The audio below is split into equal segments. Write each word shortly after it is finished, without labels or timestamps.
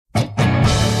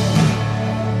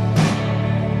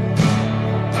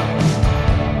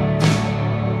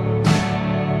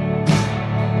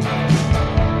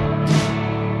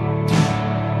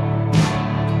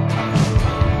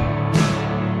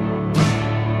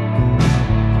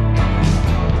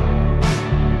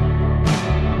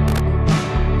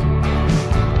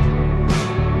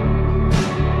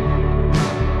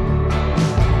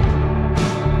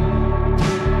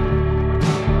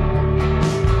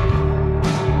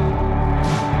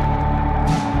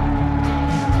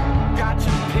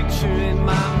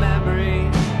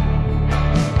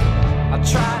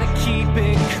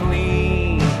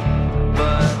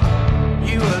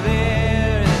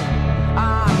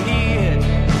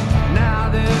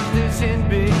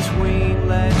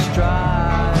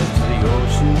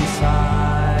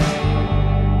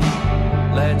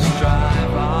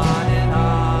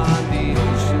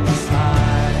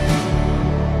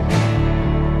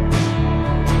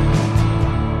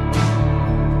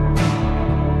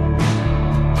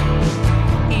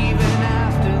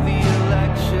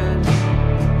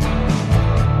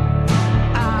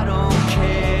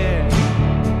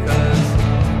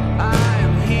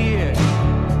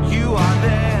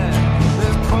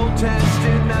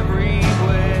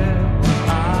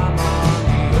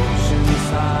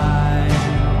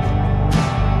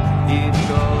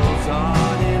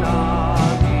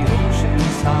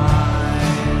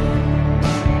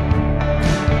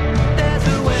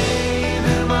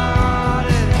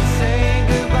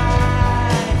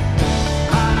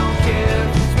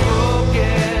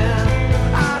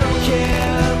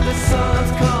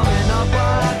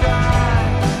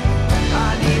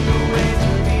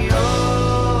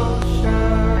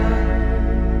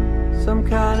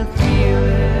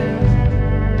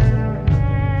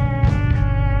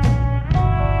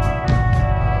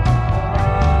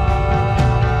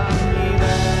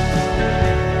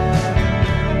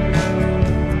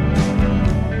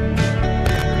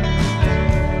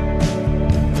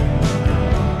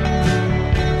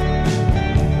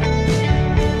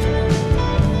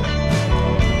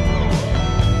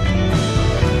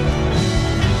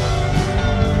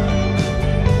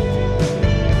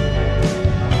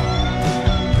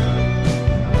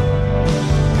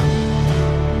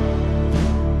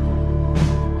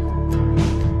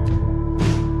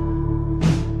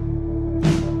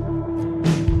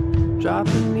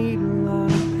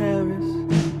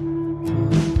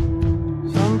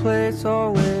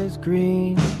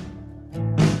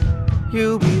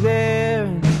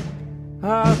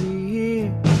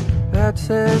God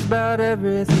says about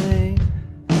everything.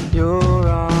 You're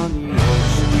on the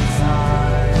ocean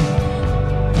side.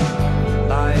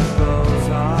 Life goes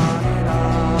on and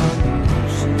on the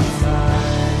ocean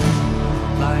side.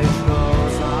 Life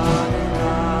goes on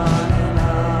and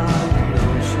on the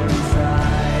ocean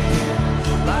side.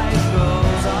 Life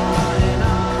goes on and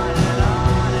on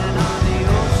the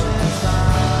ocean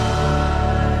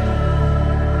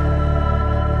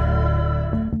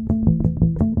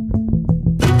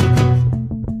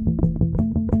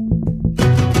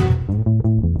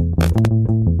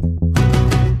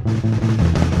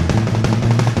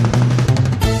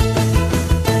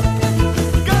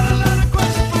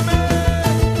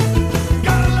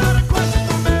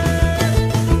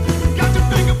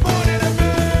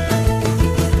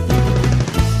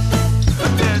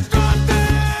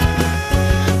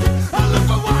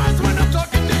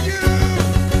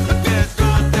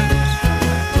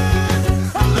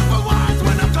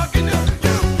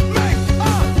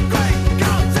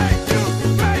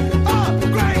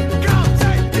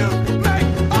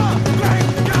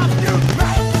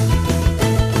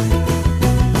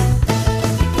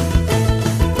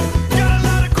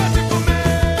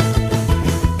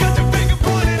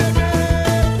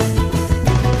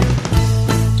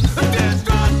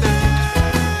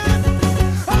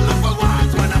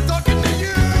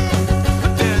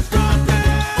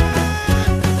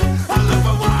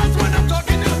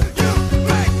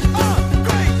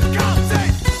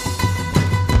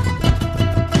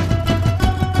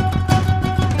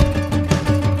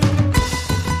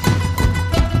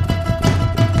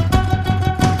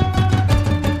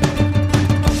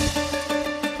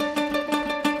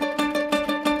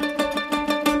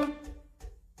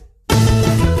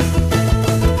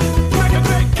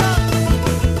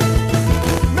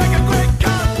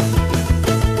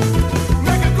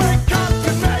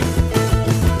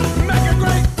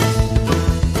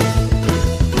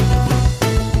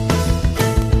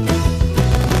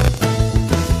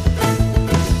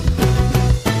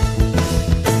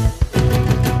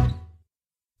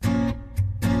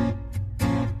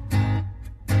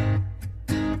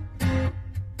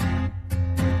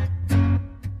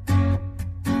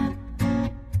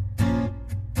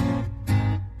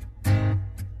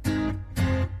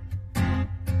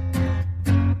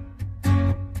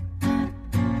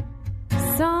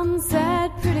Some said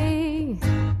pretty,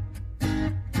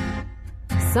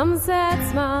 some said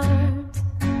smart,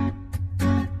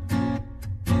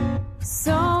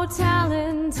 so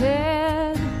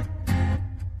talented,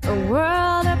 a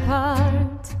world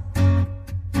apart.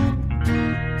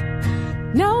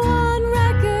 No one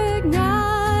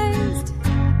recognized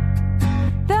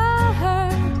the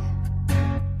hurt.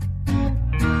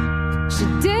 She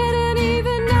didn't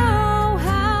even know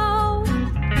how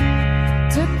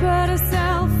to put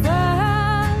herself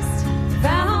first.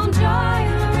 Found joy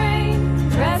in the rain,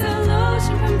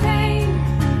 resolution from pain,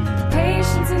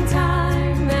 patience in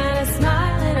time, and a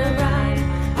smile in her rhyme.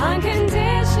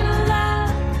 Unconditional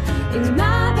love is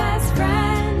my best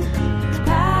friend.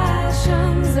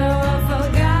 Passions are all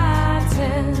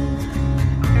forgotten,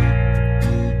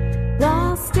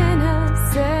 lost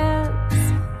innocence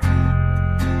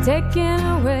taken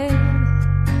away.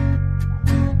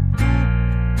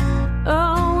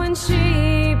 Oh, when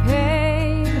she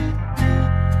paid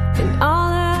in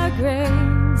all her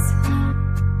graves,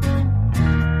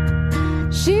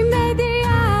 she made the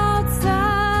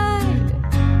outside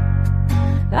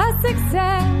a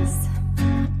success.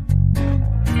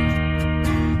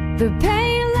 The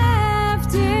pain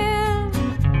left in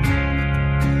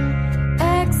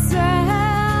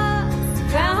excess.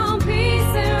 Found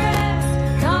peace and rest,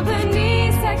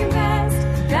 company second best.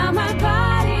 Found my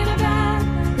body in a bath,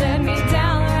 led me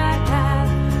down the right path.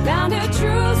 Found a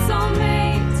true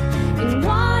soulmate in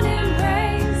one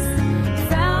embrace.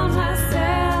 Found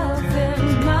myself in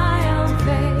my own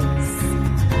face.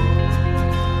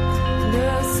 The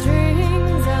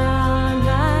strings on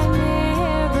my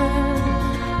mirror,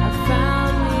 I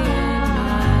found me in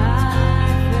my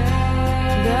face.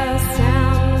 The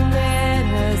sound made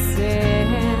her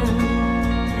sing,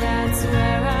 that's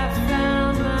where I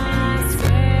found myself.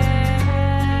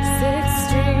 6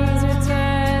 strings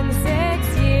returned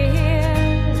 6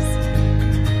 years.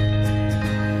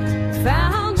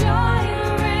 Found joy in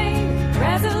the rain,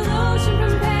 resolution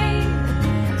from pain,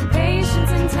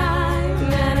 patience in time,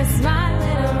 and a smile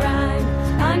in a rhyme.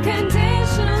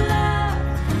 Unconditional love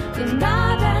in my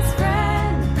best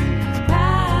friend.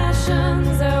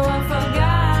 Passions are all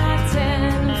forgotten.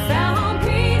 Found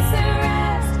peace and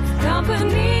rest,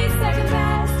 company second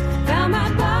best. Found my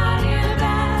body in a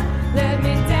bath, led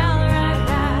me down the right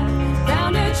path.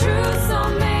 Found a true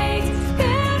soulmate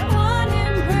in one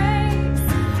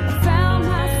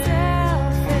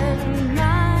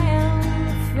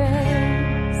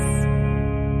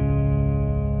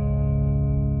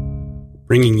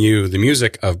bringing you the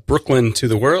music of Brooklyn to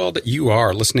the world. You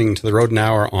are listening to the Rodent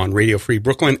Hour on Radio Free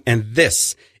Brooklyn, and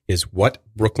this is what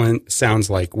Brooklyn sounds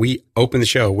like. We open the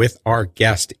show with our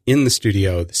guest in the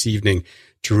studio this evening,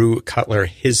 Dru Cutler,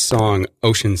 his song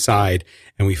Oceanside,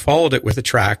 and we followed it with a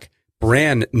track,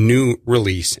 brand new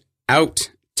release,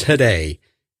 out today,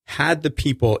 had the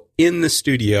people in the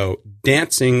studio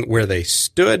dancing where they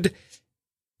stood.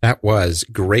 That was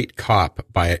Great Cop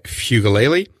by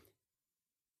Fugalele.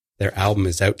 Their album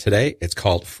is out today. It's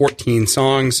called 14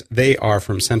 Songs. They are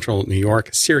from Central New York,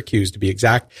 Syracuse to be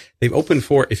exact. They've opened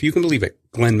for, if you can believe it,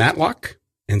 Glenn Matlock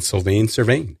and Sylvain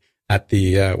Cervain at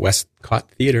the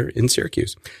Westcott Theater in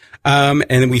Syracuse. And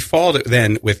then we followed it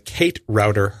then with Kate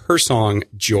Rauter, her song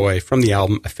Joy from the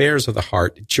album Affairs of the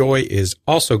Heart. Kate is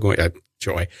also going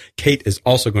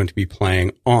to be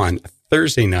playing on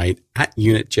Thursday night at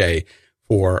Unit J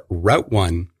for Route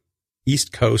 1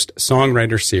 East Coast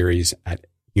Songwriter Series at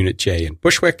Unit J in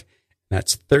Bushwick.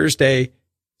 That's Thursday,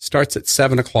 starts at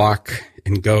 7 o'clock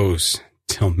and goes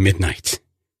till midnight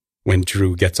when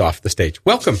Dru gets off the stage.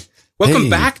 Welcome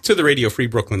back to the Radio Free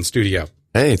Brooklyn studio.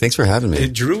 Hey, thanks for having me.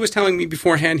 Dru was telling me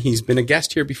beforehand he's been a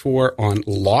guest here before on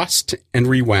Lost and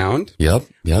Rewound. Yep.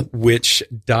 Which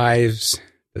does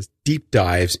deep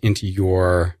dives into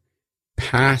your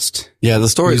past. Yeah, the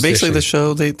story is musician. basically the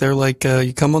show. They're like,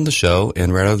 you come on the show,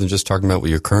 and rather than just talking about what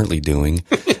you're currently doing,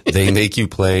 they make you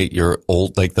play your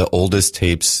the oldest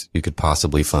tapes you could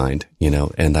possibly find,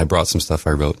 and I brought some stuff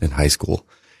I wrote in high school,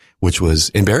 which was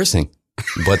embarrassing,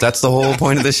 but that's the whole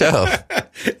point of the show.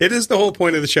 It is the whole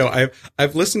point of the show.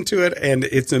 I've listened to it, and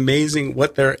it's amazing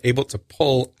what they're able to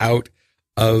pull out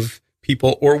of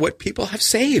people or what people have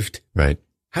saved. Right.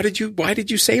 Why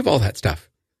did you save all that stuff?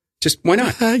 Just why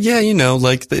not?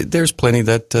 There's plenty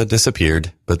that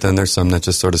disappeared, but then there's some that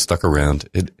just sort of stuck around.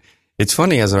 It's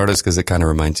funny as an artist because it kind of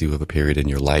reminds you of a period in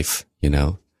your life,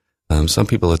 Some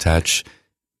people attach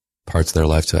parts of their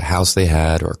life to a house they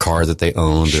had or a car that they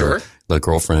owned Sure. or a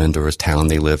girlfriend or a town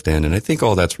they lived in. And I think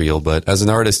all that's real. But as an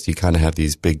artist, you kind of have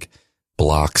these big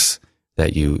blocks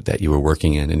that you were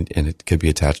working in, and it could be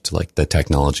attached to like the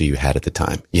technology you had at the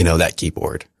time, that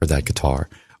keyboard or that guitar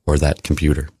or that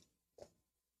computer.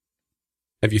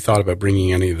 Have you thought about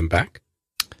bringing any of them back?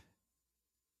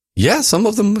 Yeah, some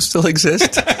of them still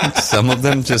exist. Some of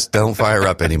them just don't fire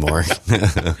up anymore.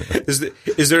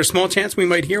 Is there a small chance we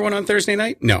might hear one on Thursday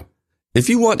night? No.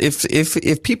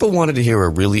 If people wanted to hear a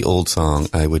really old song,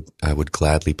 I would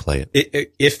gladly play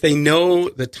it. If they know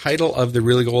the title of the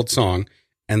really old song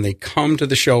and they come to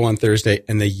the show on Thursday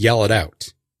and they yell it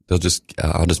out, I'll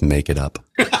just make it up.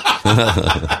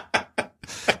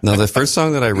 No, the first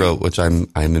song that I wrote, which I'm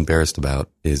embarrassed about,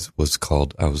 was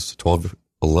called, I was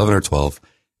 11 or 12.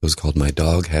 It was called My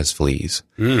Dog Has Fleas.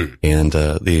 And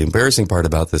the embarrassing part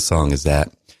about this song is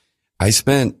that I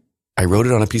wrote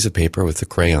it on a piece of paper with a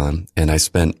crayon, and I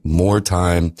spent more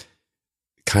time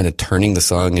kind of turning the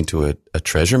song into a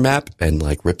treasure map and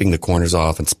like ripping the corners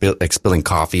off and spilling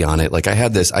coffee on it. Like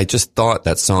I just thought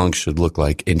that song should look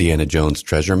like Indiana Jones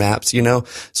treasure maps,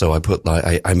 So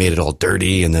I made it all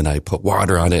dirty, and then I put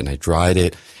water on it and I dried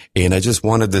it. And I just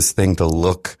wanted this thing to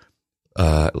look,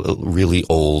 really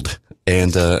old.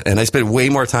 And I spent way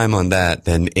more time on that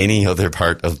than any other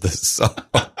part of the song.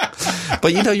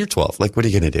 But you're 12. Like, what are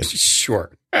you going to do?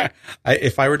 Sure.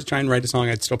 If I were to try and write a song,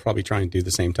 I'd still probably try and do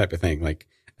the same type of thing, like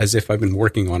as if I've been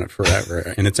working on it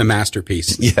forever and it's a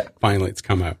masterpiece. Yeah. Finally, it's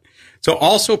come out. So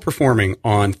also performing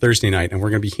on Thursday night, and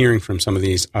we're going to be hearing from some of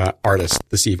these artists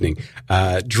this evening.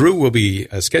 Dru will be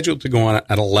scheduled to go on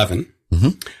at 11.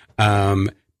 Mm-hmm.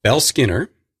 Belle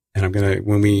Skinner. And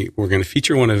we're going to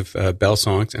feature one of Belle's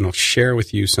songs, and I'll share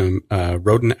with you some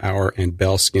Rodent Hour and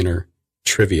Belle Skinner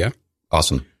trivia.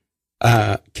 Awesome.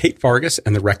 Kate Vargas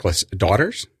and the Reckless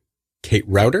Daughters. Kate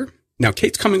Rauter. Now,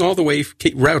 Kate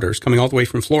Rauter's coming all the way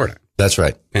from Florida. That's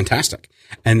right. Fantastic.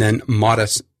 And then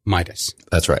Modest Midas.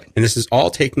 That's right. And this is all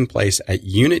taking place at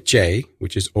Unit J,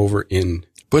 which is over in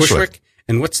Bushwick.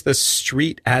 And what's the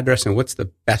street address, and what's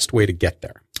the best way to get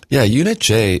there? Yeah, Unit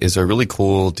J is a really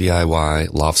cool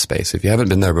DIY loft space. If you haven't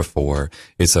been there before,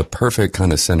 it's a perfect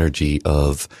kind of synergy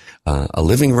of a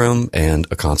living room and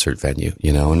a concert venue,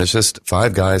 and it's just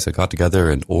 5 guys that got together,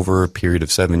 and over a period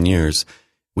of 7 years,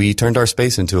 we turned our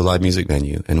space into a live music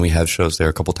venue, and we have shows there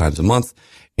a couple times a month,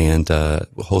 and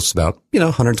hosts about,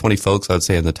 120 folks, I would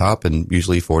say, in the top, and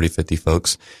usually 40, 50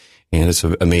 folks. And it's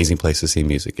an amazing place to see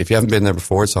music. If you haven't been there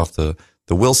before, it's off the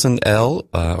Wilson L,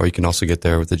 or you can also get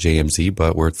there with the JMZ,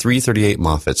 but we're 338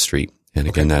 Moffett Street. And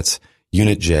again, That's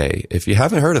Unit J. If you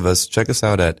haven't heard of us, check us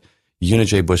out at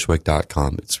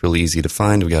unitjbushwick.com. It's really easy to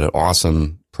find. We got an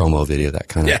awesome promo video that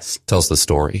kind of tells the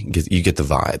story. You get the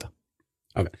vibe.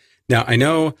 Okay. Now, I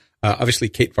know, obviously,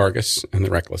 Kate Vargas and the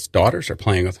Reckless Daughters are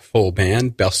playing with a full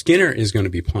band. Belle Skinner is going to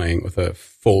be playing with a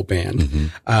full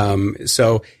band.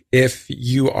 So if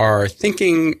you are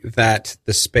thinking that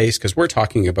the space, because we're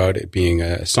talking about it being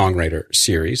a songwriter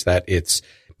series, that it's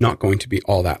not going to be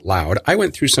all that loud. I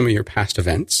went through some of your past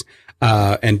events,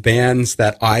 and bands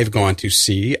that I've gone to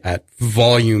see at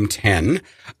Volume 10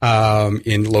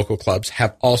 in local clubs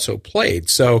have also played.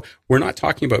 So we're not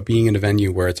talking about being in a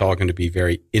venue where it's all going to be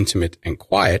very intimate and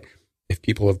quiet. If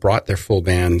people have brought their full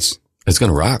bands, it's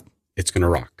going to rock. It's going to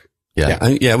rock.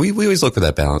 Yeah. We always look for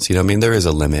that balance. I mean, there is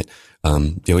a limit.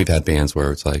 We've had bands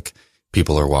where it's like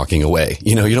people are walking away.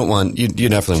 You don't want, you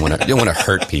definitely want to, you don't want to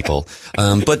hurt people.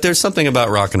 But there's something about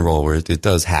rock and roll where it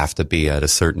does have to be at a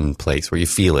certain place where you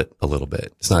feel it a little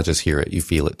bit. It's not just hear it, you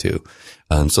feel it too.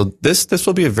 So this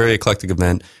will be a very eclectic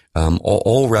event,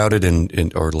 all routed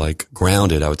or like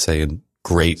grounded, I would say, in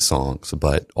great songs,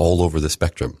 but all over the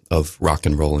spectrum of rock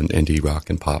and roll and indie rock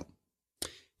and pop.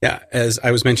 Yeah. As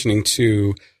I was mentioning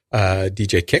to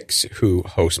DJ Kix, who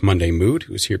hosts Monday Mood,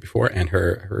 who was here before, and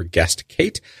her guest,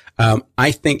 Kate.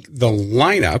 I think the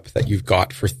lineup that you've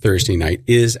got for Thursday night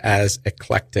is as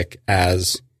eclectic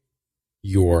as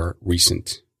your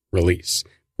recent release,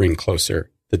 Bring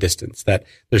Closer the Distance. That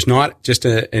there's not just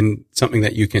something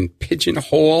that you can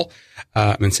pigeonhole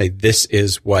and say, this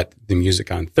is what the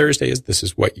music on Thursday is, this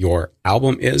is what your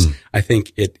album is. I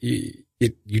think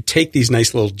you take these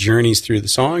nice little journeys through the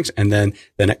songs, and then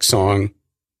the next song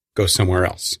go somewhere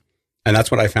else. And that's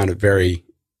what I found it very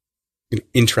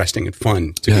interesting and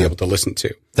fun to be able to listen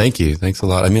to. Thank you. Thanks a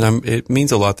lot. I mean, it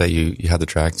means a lot that you had the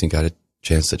tracks and got a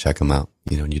chance to check them out,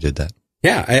 and you did that.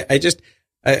 Yeah.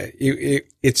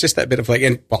 It's just that bit of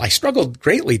like, I struggled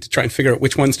greatly to try and figure out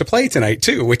which ones to play tonight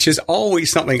too, which is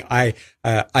always something I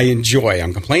enjoy.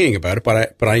 I'm complaining about it,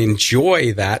 but I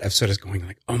enjoy that of sort of going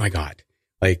like, oh my God,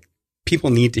 like people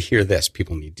need to hear this.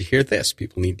 People need to hear this.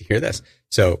 People need to hear this.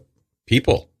 So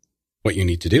what you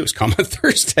need to do is come on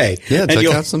Thursday. Yeah, check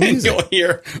out some music. And you'll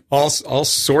hear all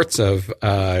sorts of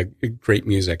great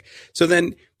music. So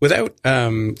then, without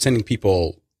sending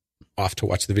people off to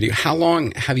watch the video, how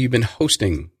long have you been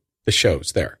hosting the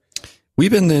shows there?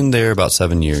 We've been in there about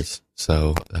 7 years.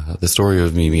 So the story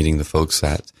of me meeting the folks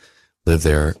that live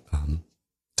there,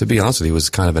 to be honest with you, was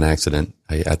kind of an accident.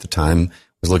 I, at the time,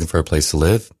 was looking for a place to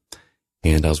live.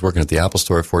 And I was working at the Apple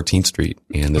store at 14th Street.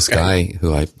 And this guy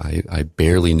who I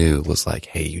barely knew was like,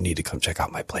 hey, you need to come check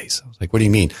out my place. I was like, what do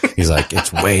you mean? He's like,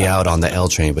 it's way out on the L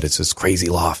train, but it's this crazy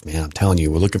loft, man. I'm telling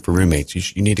you, we're looking for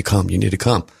roommates. You need to come. You need to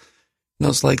come. And I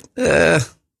was like, I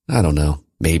don't know,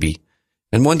 maybe.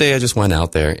 And one day I just went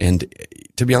out there, and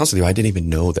to be honest with you, I didn't even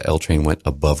know the L train went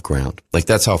above ground. Like,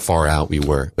 that's how far out we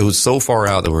were. It was so far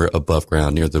out that we're above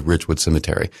ground near the Ridgewood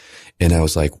Cemetery. And I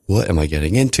was like, what am I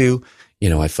getting into?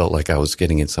 I felt like I was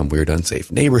getting in some weird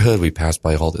unsafe neighborhood. We passed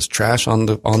by all this trash on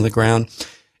the ground.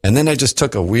 And then I just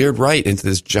took a weird right into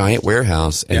this giant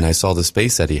warehouse, and I saw the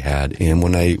space that he had. And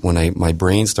when my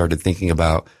brain started thinking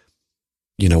about,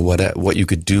 what you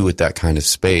could do with that kind of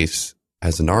space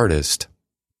as an artist,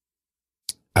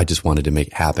 I just wanted to make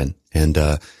it happen. And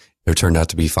there turned out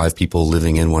to be 5 people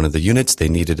living in one of the units. They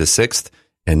needed a 6th,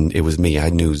 and it was me. I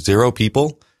knew 0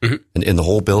 people in the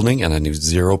whole building, and I knew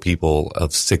 0 people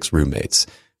of 6 roommates.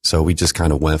 So we just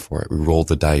kind of went for it. We rolled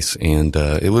the dice, and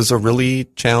it was a really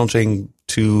challenging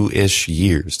 2-ish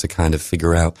years to kind of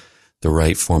figure out the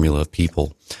right formula of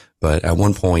people. But at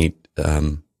one point,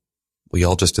 we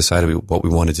all just decided what we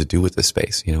wanted to do with this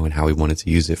space, and how we wanted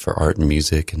to use it for art and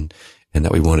music, and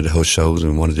that we wanted to host shows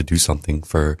and we wanted to do something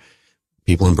for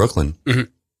people in Brooklyn.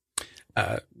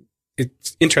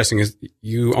 It's interesting is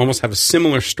you almost have a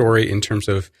similar story in terms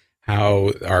of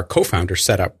how our co-founder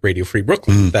set up Radio Free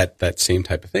Brooklyn, that same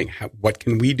type of thing. What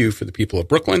can we do for the people of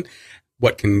Brooklyn?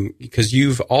 Because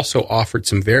you've also offered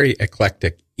some very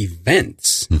eclectic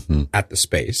events at the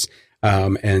space.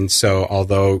 And so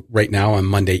although right now on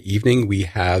Monday evening, we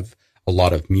have a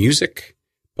lot of music,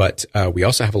 but we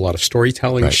also have a lot of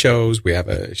storytelling shows. We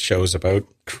have shows about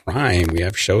crime. We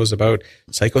have shows about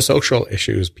psychosocial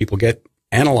issues. People get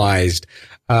analyzed.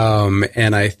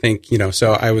 And I think,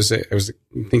 so I was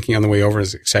thinking on the way over, I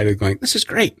was excited going, this is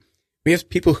great. We have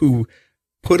people who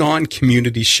put on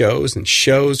community shows and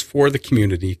shows for the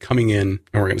community coming in,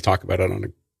 and we're going to talk about it on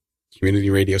a community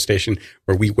radio station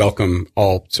where we welcome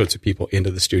all sorts of people into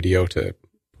the studio to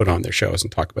put on their shows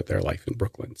and talk about their life in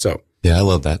Brooklyn. So yeah, I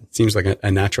love that. It seems like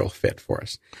a natural fit for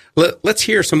us. Let's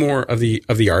hear some more of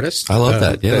the artists. I love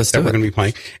that. Yeah, that we're going to be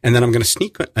playing. And then I'm going to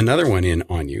sneak another one in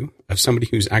on you of somebody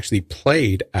who's actually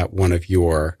played at one of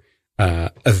your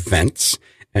events.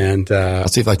 And I'll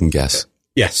see if I can guess.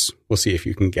 Yes, we'll see if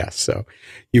you can guess. So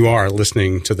you are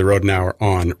listening to the Rodin Hour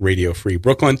on Radio Free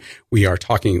Brooklyn. We are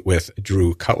talking with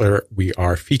Dru Cutler. We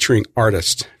are featuring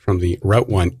artists from the Route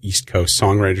 1 East Coast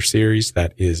Songwriter Series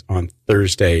that is on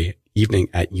Thursday evening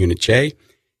at Unit J.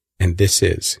 And this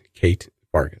is Kate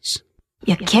Vargas.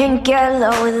 You can't get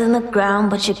lower than the ground,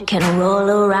 but you can roll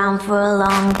around for a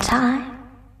long time.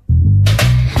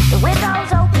 The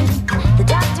window's open, the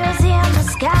doctor's here, the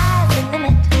sky's the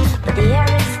limit, but the air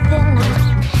is thin. I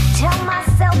tell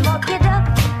myself I'll get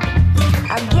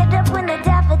up when the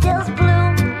daffodils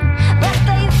bloom. But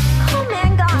they've come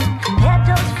and gone,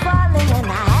 petals falling, and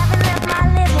I haven't left my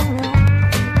living room.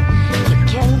 You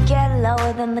can't get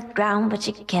lower than the ground, but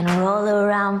you can roll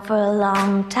around for a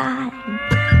long time.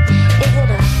 Is it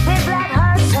a big black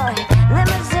hearse or a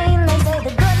limousine? They say the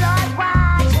good Lord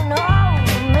watching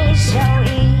over me, so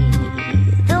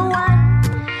either one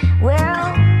will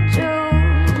do.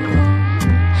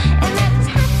 And that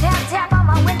tap, tap, tap on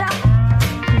my window,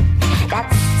 that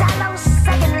sallow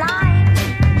second line.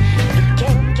 You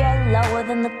can't get lower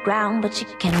than the ground, but you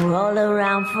can roll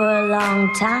around for a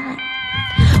long time.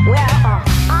 Well,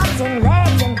 arms and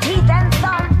legs and teeth and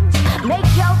thumbs make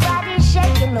your body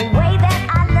shake in the way that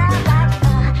I love.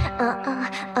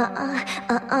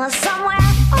 Somewhere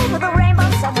over the rainbow,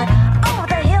 somewhere over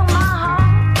the hill, my heart,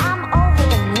 I'm over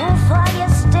the moon for you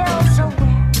still. So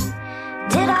where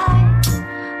did I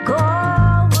go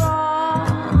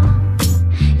wrong?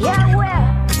 Yeah, where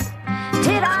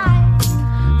did I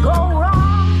go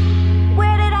wrong?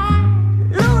 Where did I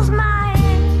lose my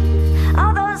head?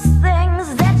 All those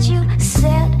things that you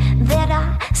said, that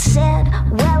I said,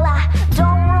 well, I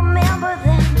don't remember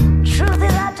them. Truth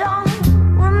is, I don't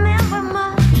remember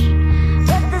much,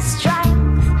 but the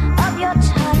strength of your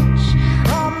touch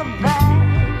on the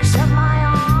backs of my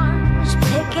arms,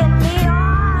 picking me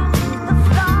off the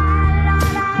floor.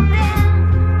 Lord, I've been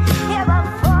here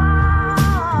before.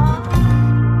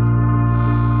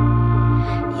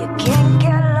 You can't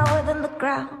get lower than the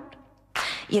ground.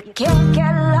 You can't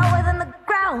get lower than the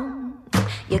ground.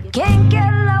 You can't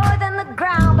get lower than the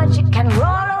ground, but you can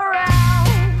roll around.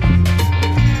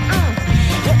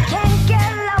 You can't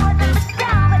get lower than the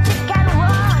ground, but you can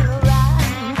roll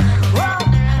around. Roll,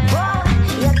 roll.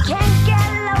 You can't get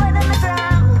lower than the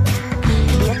ground.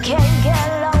 You can't get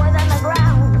lower than the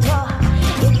ground.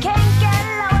 You can't get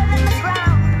lower than the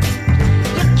ground.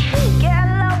 You can't get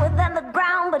lower than the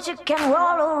ground, but you can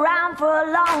roll around for a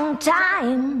long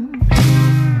time.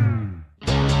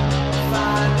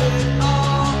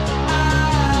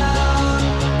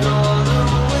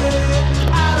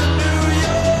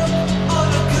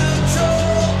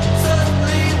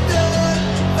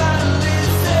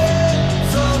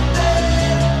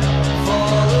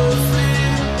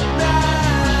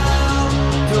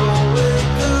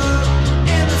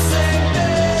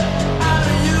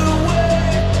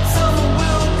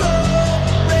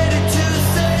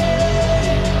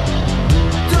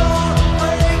 Don't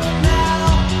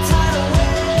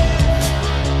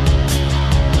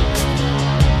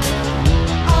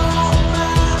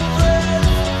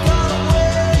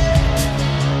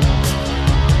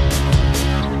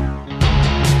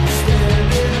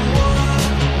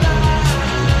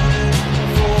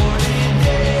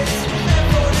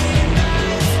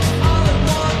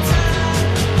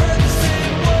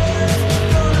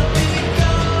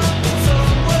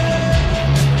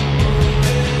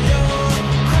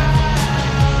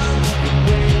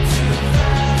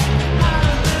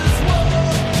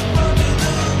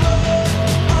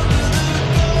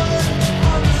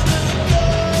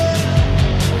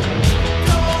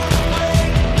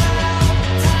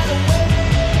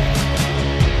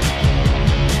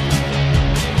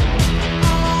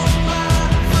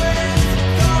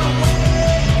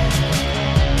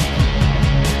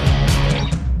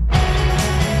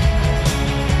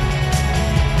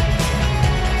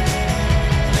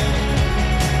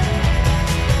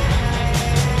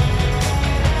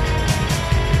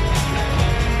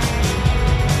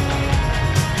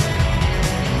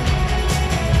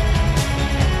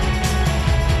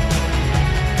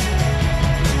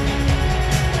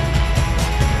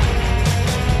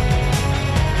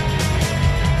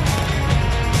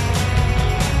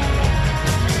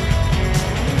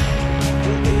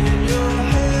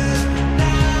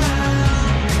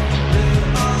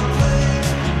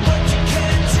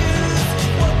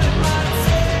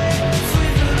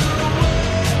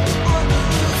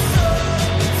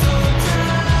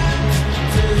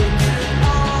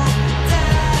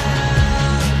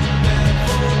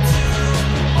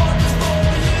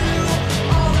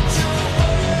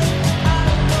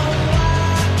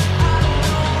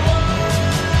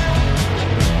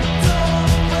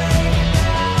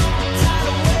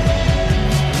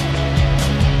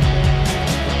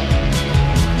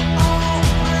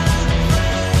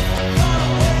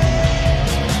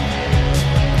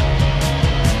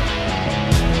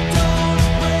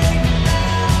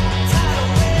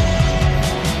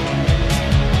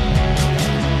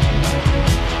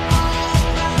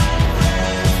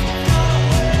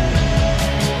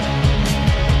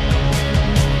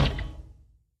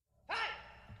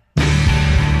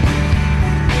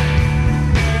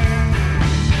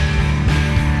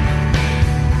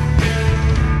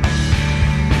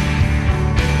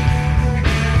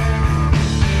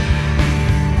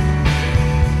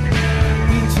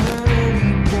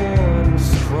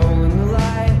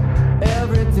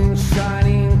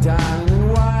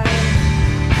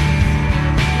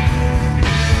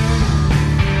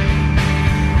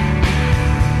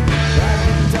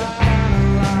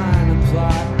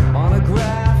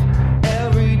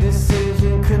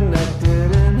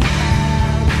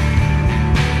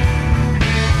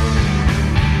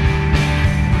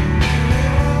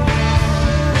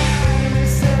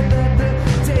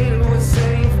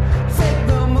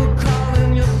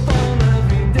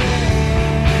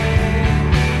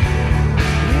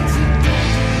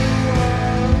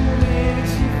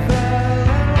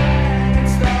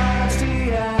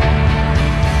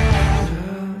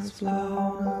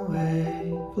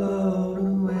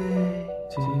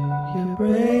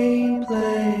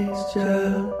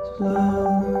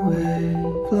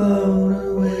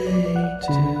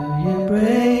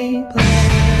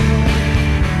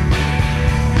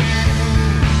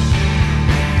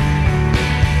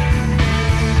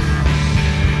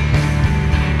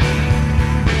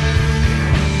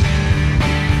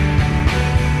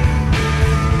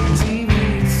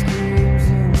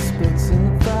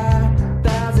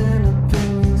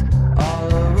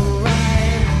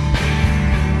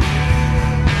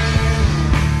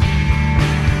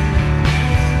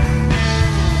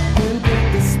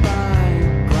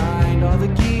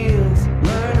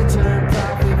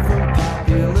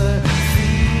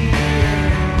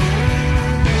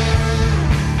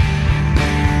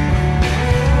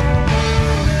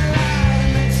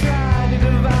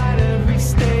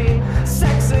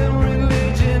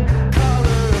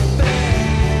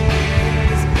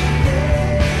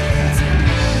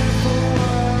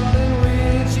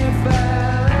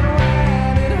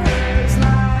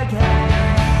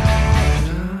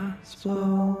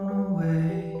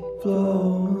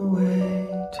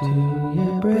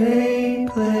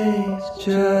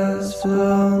just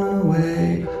float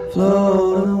away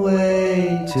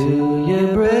to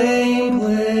your brain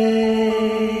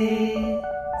waves.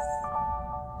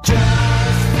 Just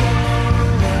float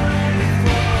away to your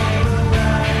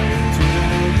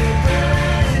brain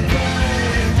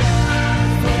waves.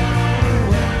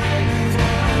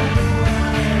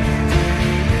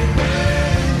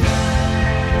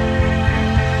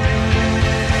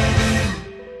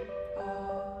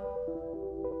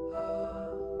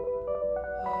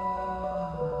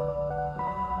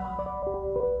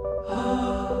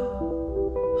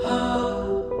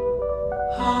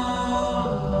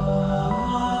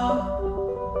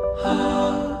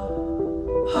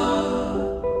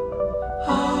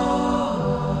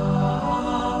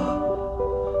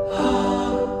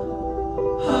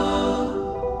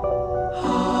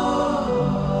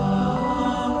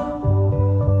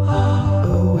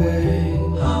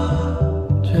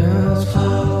 Just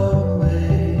float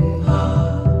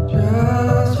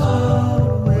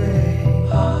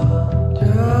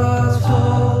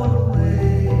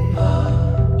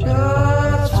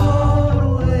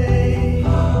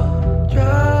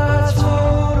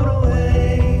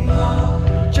away to your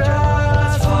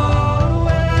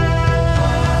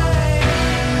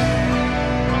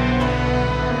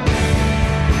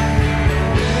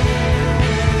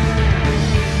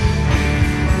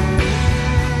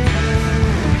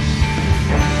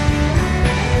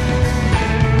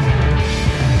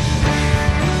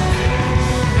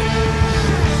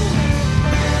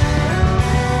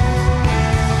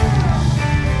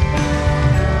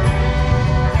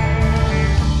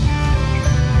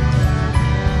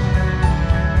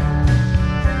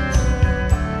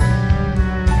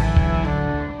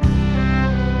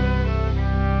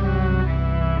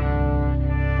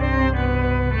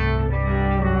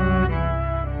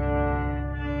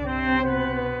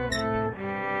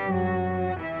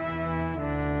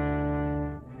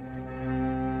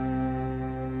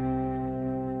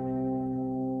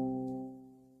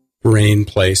Brain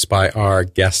Place by our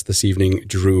guest this evening,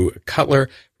 Dru Cutler,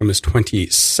 from his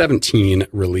 2017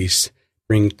 release,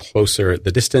 Bring Closer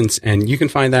the Distance. And you can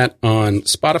find that on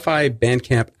Spotify,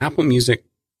 Bandcamp, Apple Music,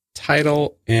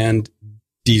 Tidal, and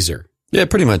Deezer. Yeah,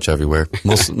 pretty much everywhere.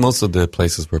 Most of the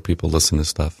places where people listen to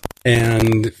stuff.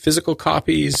 And physical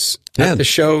copies at the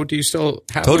show, do you still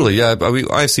have Totally, them? yeah.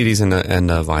 I have CDs and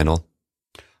vinyl.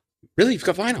 Really? You've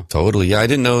got vinyl? Totally, yeah. I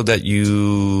didn't know that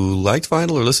you liked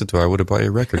vinyl or listened to it. I would have bought you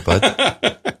a record, bud.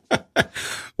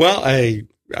 Well, I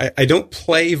don't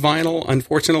play vinyl,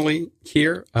 unfortunately,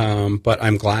 here, but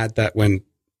I'm glad that when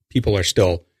people are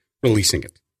still releasing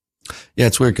it. Yeah,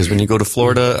 it's weird because when you go to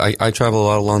Florida, I travel a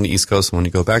lot along the East Coast, and when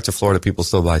you go back to Florida, people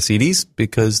still buy CDs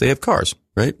because they have cars,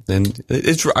 right? And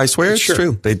I swear it's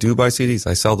true. They do buy CDs.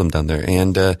 I sell them down there.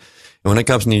 And when it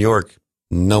comes to New York,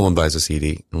 no one buys a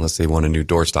CD unless they want a new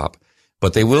doorstop.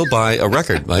 But they will buy a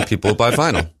record, right? People buy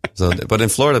vinyl. So, but in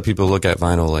Florida, people look at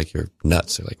vinyl like you're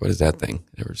nuts. They're like, what is that thing?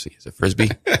 Never see. Is it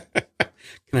Frisbee?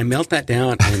 Can I melt that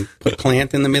down and put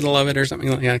plant in the middle of it or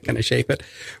something like that? Can I shape it?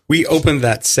 We opened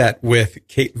that set with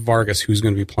Kate Vargas, who's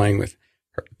going to be playing with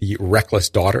the Reckless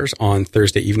Daughters on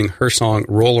Thursday evening. Her song,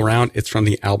 Roll Around. It's from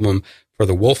the album For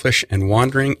the Wolfish and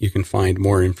Wandering. You can find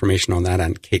more information on that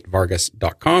on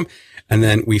katevargas.com. And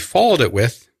then we followed it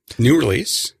with new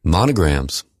release.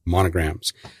 Monograms.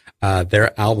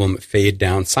 Their album Fade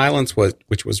Down Silence,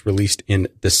 which was released in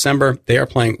December. They are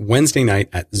playing Wednesday night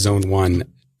at Zone 1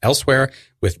 elsewhere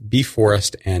with B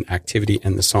Forest and Activity,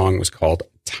 and the song was called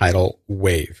Tidal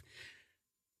Wave.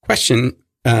 Question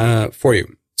for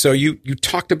you. So you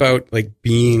talked about like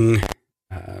being,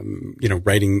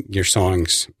 writing your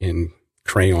songs in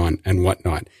crayon and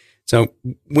whatnot. So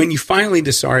when you finally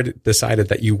decided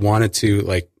that you wanted to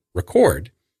like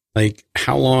record, like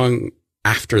how long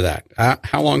after that,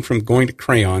 how long from going to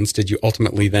crayons did you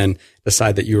ultimately then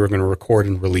decide that you were going to record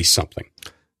and release something?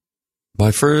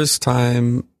 My first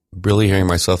time really hearing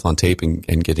myself on tape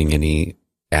and getting any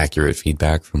accurate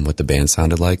feedback from what the band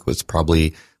sounded like was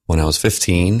probably when I was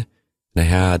 15.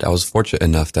 And I was fortunate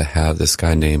enough to have this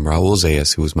guy named Raul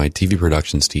Zayas, who was my TV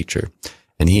productions teacher.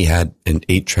 And he had an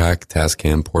 8-track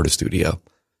Tascam Porta-Studio.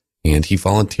 And he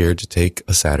volunteered to take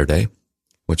a Saturday,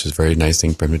 which is a very nice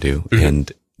thing for him to do,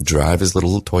 and drive his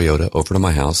little Toyota over to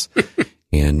my house.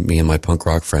 And me and my punk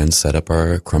rock friends set up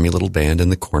our crummy little band in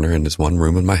the corner in this one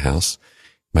room in my house.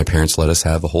 My parents let us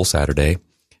have a whole Saturday.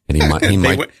 And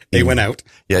they went out.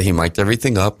 Yeah, he mic'd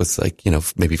everything up with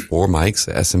maybe 4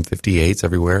 mics, SM58s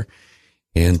everywhere.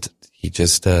 And he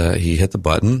just, he hit the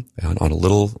button on a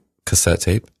little cassette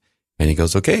tape and he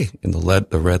goes, okay. And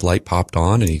the red light popped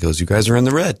on and he goes, you guys are in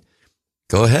the red.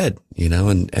 Go ahead,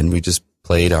 and we just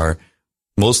played our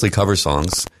mostly cover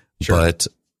songs, Sure. but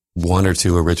one or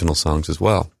two original songs as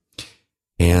well.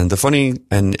 And the funny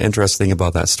and interesting thing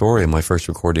about that story and my first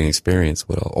recording experience,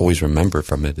 what I'll always remember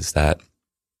from it is that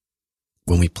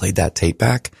when we played that tape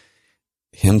back,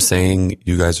 him saying,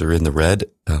 "You guys are in the red,"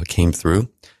 came through,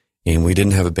 and we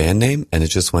didn't have a band name, and it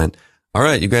just went, "All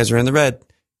right, you guys are in the red."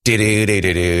 You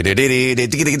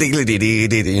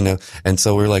know, and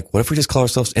so we were like, what if we just call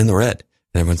ourselves In the Red?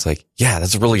 And everyone's like, yeah,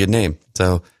 that's a really good name.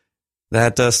 So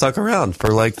that stuck around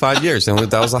for like 5 years. And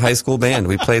that was a high school band.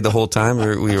 We played the whole time.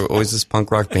 We were always this punk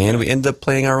rock band. We ended up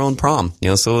playing our own prom, you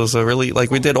know, so it was a really,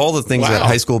 like, we did all the things that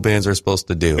high school bands are supposed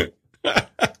to do.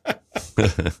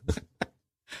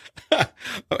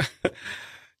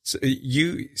 So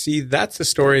you see, that's a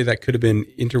story that could have been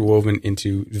interwoven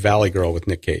into Valley Girl with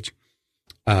Nick Cage,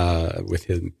 with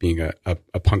him being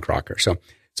a punk rocker. So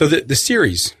the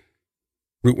series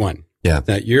Route 1. Yeah.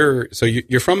 That you're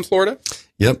from Florida?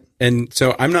 Yep. And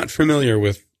so I'm not familiar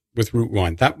with Route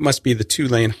 1. That must be the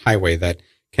 2-lane highway that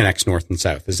connects north and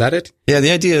south. Is that it? Yeah,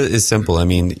 the idea is simple. I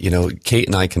mean, you know, Kate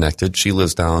and I connected. She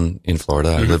lives down in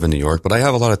Florida. I live in New York, but I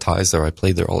have a lot of ties there. I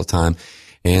played there all the time.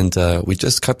 And we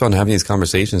just kept on having these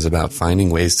conversations about finding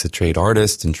ways to trade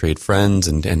artists and trade friends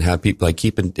and have people like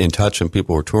keep in touch. And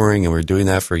people were touring, and we were doing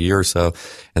that for a year or so.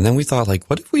 And then we thought, like,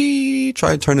 what if we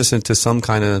try to turn this into some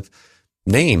kind of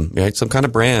name, right? Some kind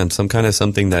of brand, some kind of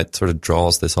something that sort of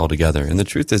draws this all together. And the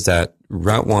truth is that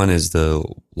Route 1 is the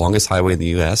longest highway in the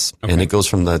U.S. Okay. And it goes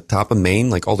from the top of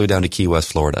Maine, like all the way down to Key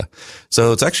West, Florida.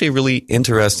 So it's actually a really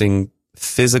interesting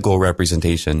physical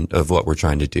representation of what we're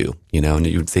trying to do, you know, and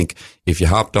you'd think if you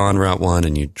hopped on Route 1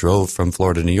 and you drove from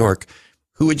Florida to New York,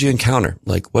 who would you encounter?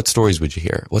 Like, what stories would you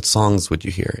hear? What songs would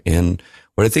you hear? And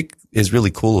what I think is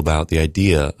really cool about the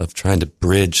idea of trying to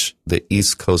bridge the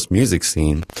East Coast music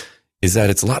scene is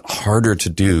that it's a lot harder to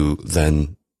do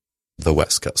than the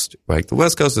West Coast, right? The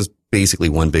West Coast is basically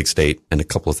one big state and a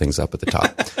couple of things up at the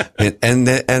top.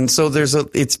 and so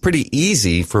it's pretty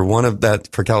easy for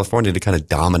for California to kind of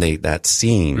dominate that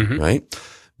scene, right?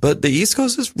 But the East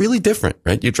Coast is really different,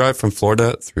 right? You drive from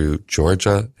Florida through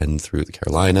Georgia and through the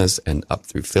Carolinas and up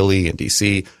through Philly and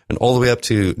DC and all the way up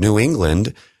to New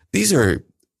England. These are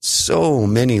so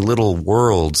many little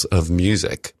worlds of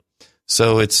music.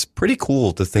 So it's pretty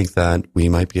cool to think that we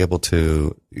might be able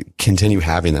to continue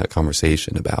having that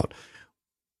conversation about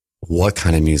what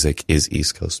kind of music is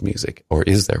East Coast music, or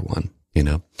is there one, you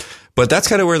know? But that's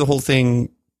kind of where the whole thing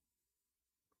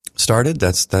started.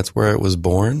 That's where it was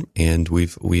born. And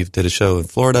we've did a show in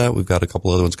Florida. We've got a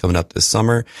couple other ones coming up this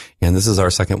summer, and this is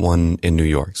our second one in New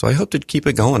York. So I hope to keep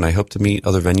it going. I hope to meet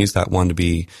other venues that want to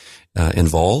be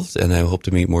involved, and I hope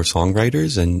to meet more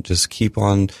songwriters and just keep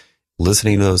on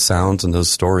listening to those sounds and those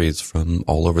stories from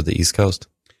all over the East Coast.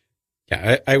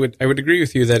 Yeah, I would agree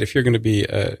with you that if you're going to be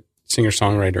a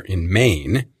singer-songwriter in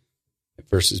Maine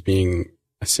versus being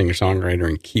a singer-songwriter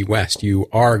in Key West, you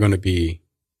are going to be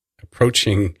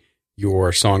approaching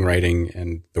your songwriting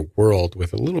and the world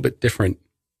with a little bit different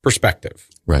perspective.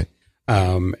 Right.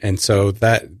 And so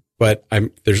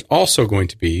there's also going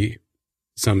to be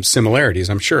some similarities,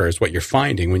 I'm sure, is what you're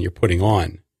finding when you're putting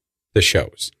on the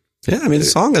shows. Yeah, I mean, a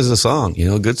song is a song. You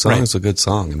know, a good song is a good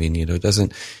song. I mean, you know,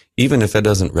 even if it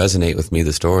doesn't resonate with me,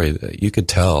 the story, you could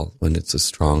tell when it's a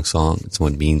strong song,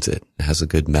 someone means it. It has a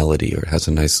good melody, or it has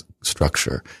a nice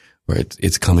structure, or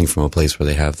it's coming from a place where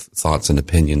they have thoughts and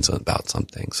opinions about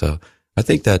something. So I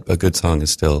think that a good song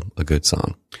is still a good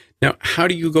song. Now, how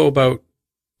do you go about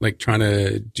like trying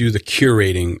to do the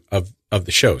curating of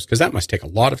the shows? Because that must take a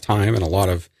lot of time and a lot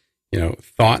of, you know,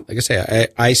 thought. Like I say,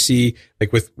 I see,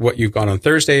 like with what you've got on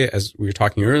Thursday, as we were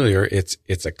talking earlier, it's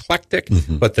eclectic,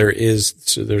 but there's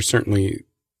certainly,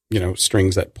 you know,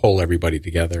 strings that pull everybody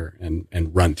together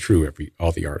and run through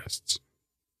all the artists.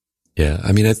 Yeah.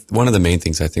 I mean, one of the main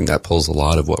things I think that pulls a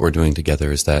lot of what we're doing together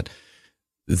is that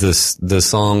the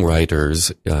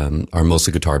songwriters, are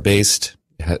mostly guitar based.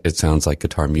 It sounds like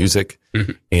guitar music,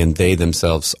 and they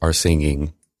themselves are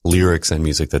singing lyrics and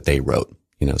music that they wrote,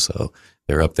 you know, so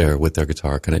they're up there with their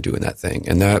guitar kind of doing that thing.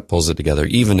 And that pulls it together,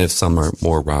 even if some are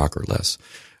more rock or less.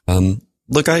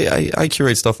 Look, I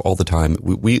curate stuff all the time.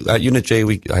 We at Unit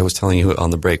J, I was telling you on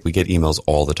the break, we get emails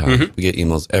all the time. We get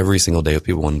emails every single day of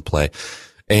people wanting to play.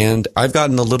 And I've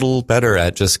gotten a little better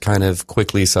at just kind of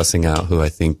quickly sussing out who I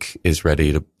think is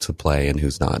ready to play and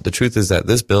who's not. The truth is that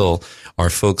this bill are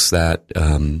folks that,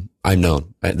 I've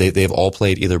known. They've all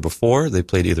played either before. They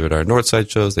played either at our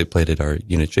Northside shows. They played at our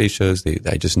Unit J shows.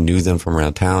 I just knew them from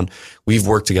around town. We've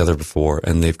worked together before,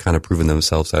 and they've kind of proven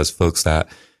themselves as folks that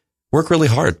work really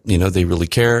hard. You know, they really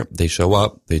care. They show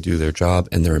up, they do their job,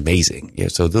 and they're amazing. Yeah.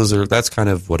 So that's kind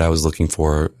of what I was looking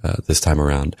for, this time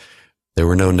around. There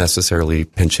were no necessarily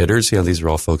pinch hitters. These are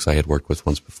all folks I had worked with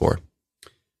once before.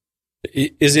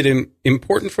 Is it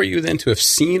important for you then to have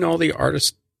seen all the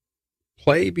artists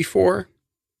play before?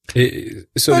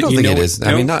 So I don't think it is. No?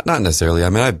 I mean, not necessarily. I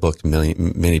mean, I booked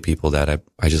many people that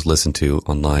I just listened to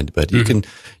online, but you can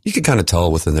kind of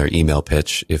tell within their email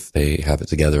pitch if they have it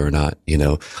together or not.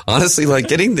 Honestly,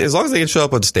 like as long as they can show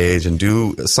up on stage and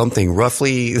do something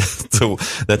roughly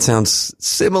that sounds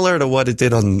similar to what it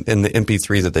did in the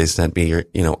MP3 that they sent me,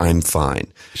 I'm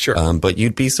fine. Sure. But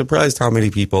you'd be surprised how many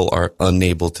people are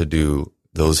unable to do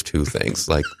those two things.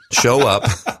 Like show up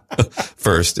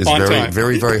first is very,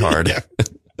 very, very hard. Yeah.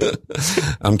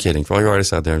 I'm kidding. For all your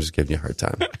artists out there, I'm just giving you a hard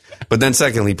time. But then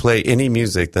secondly, play any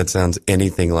music that sounds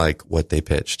anything like what they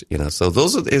pitched, So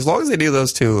those are, as long as they do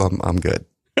those two, I'm good.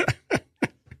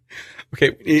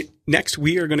 Okay. Next,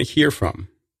 we are going to hear from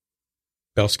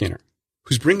Belle Skinner,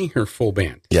 who's bringing her full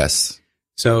band. Yes.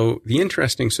 So the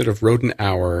interesting sort of Rodent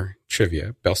Hour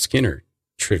trivia, Belle Skinner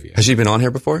trivia. Has she been on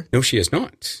here before? No, she has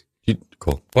not.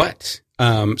 Cool. But,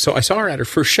 so I saw her at her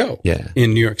first show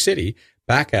in New York City,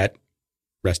 back at,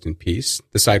 rest in peace,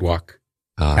 the Sidewalk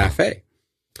Cafe.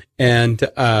 And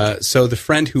so the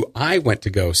friend who I went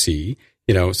to go see,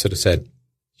 sort of said,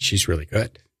 she's really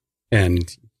good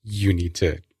and you need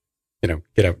to,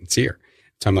 get out and see her.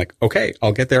 So I'm like, okay,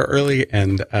 I'll get there early.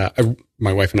 And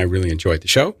my wife and I really enjoyed the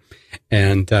show.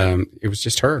 And it was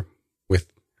just her with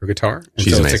her guitar. And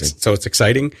she's so amazing. So it's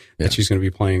exciting that she's going to be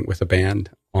playing with a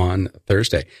band on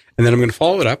Thursday. And then I'm going to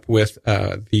follow it up with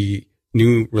the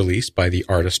new release by the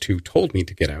artist who told me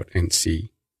to get out and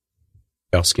see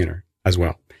Belle Skinner as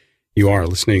well. You are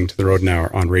listening to The Rodent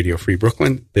Hour on Radio Free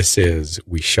Brooklyn. This is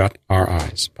We Shut Our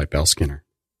Eyes by Belle Skinner.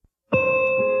 I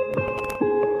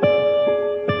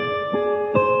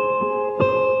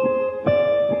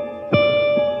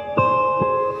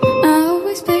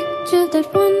always pictured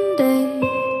that one day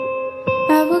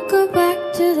I would go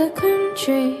back to the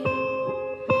country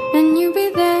and you'd be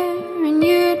there and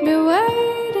you'd be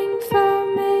waiting for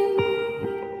me,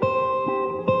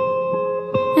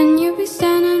 and you'd be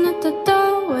standing at the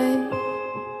doorway,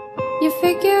 you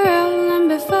figure out I'm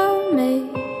before me.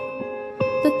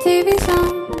 The TV's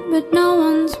on but no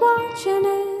one's watching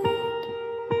it.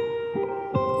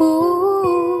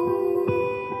 Ooh.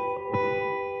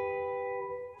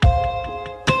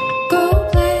 Go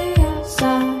play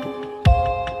outside.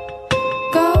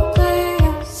 Go play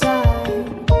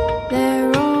outside. They're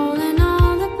rolling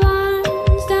all the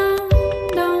blinds down.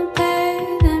 Don't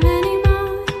pay them any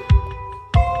mind.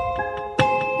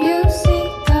 You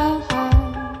seek a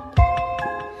hide.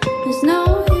 There's no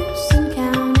use in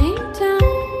counting time,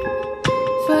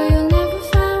 for you'll never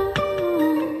find.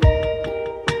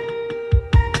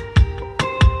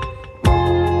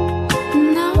 And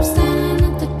now I'm standing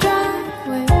at the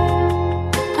driveway.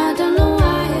 I don't know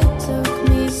why it took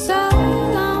me so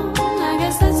long. I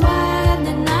guess that's why I had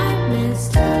the nightmares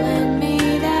telling me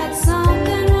that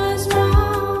something was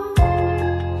wrong.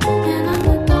 And on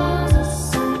the doors a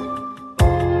sign,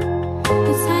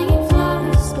 it's hanging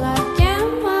flawless, black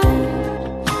and white.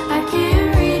 I can't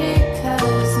read it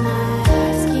 'cause my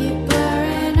eyes keep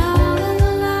blurring all of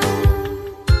the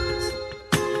lines.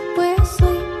 We're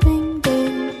sleeping,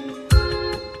 dear.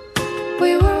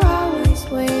 We were always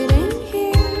waiting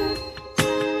here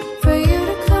for you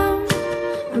to come.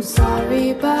 I'm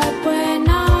sorry, but we're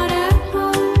not at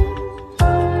home.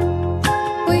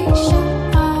 We shut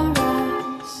our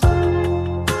eyes.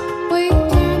 We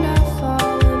turned off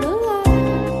all of the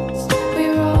lights. We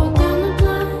rolled down the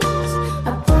blinds. I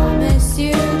promise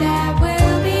you that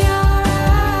we'll be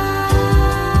alright.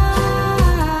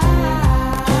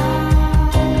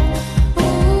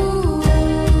 Ooh,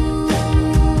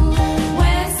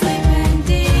 we're sleeping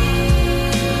deep.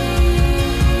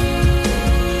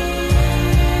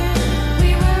 We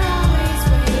were always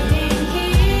waiting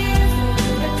here for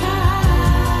you to come.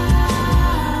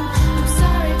 I'm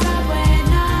sorry, but we're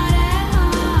not at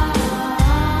home.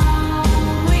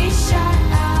 We shut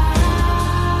our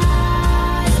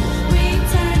eyes. We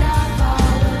turned off all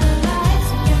of the lights.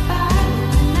 We get by when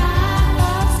the night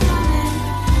was coming.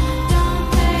 Don't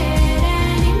pay it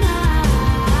any mind.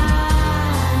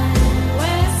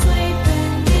 We're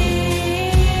sleeping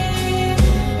deep.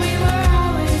 We were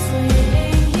always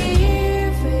waiting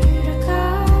here for you to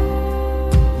come.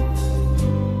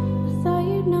 I thought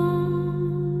you'd know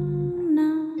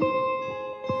now.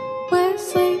 We're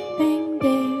sleeping,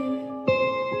 dear.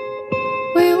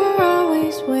 We were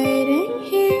always waiting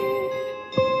here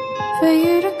for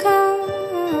you to come.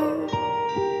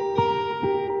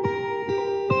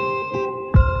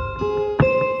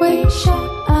 We shut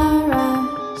our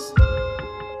eyes.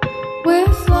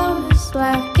 We're flawless,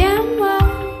 black and white.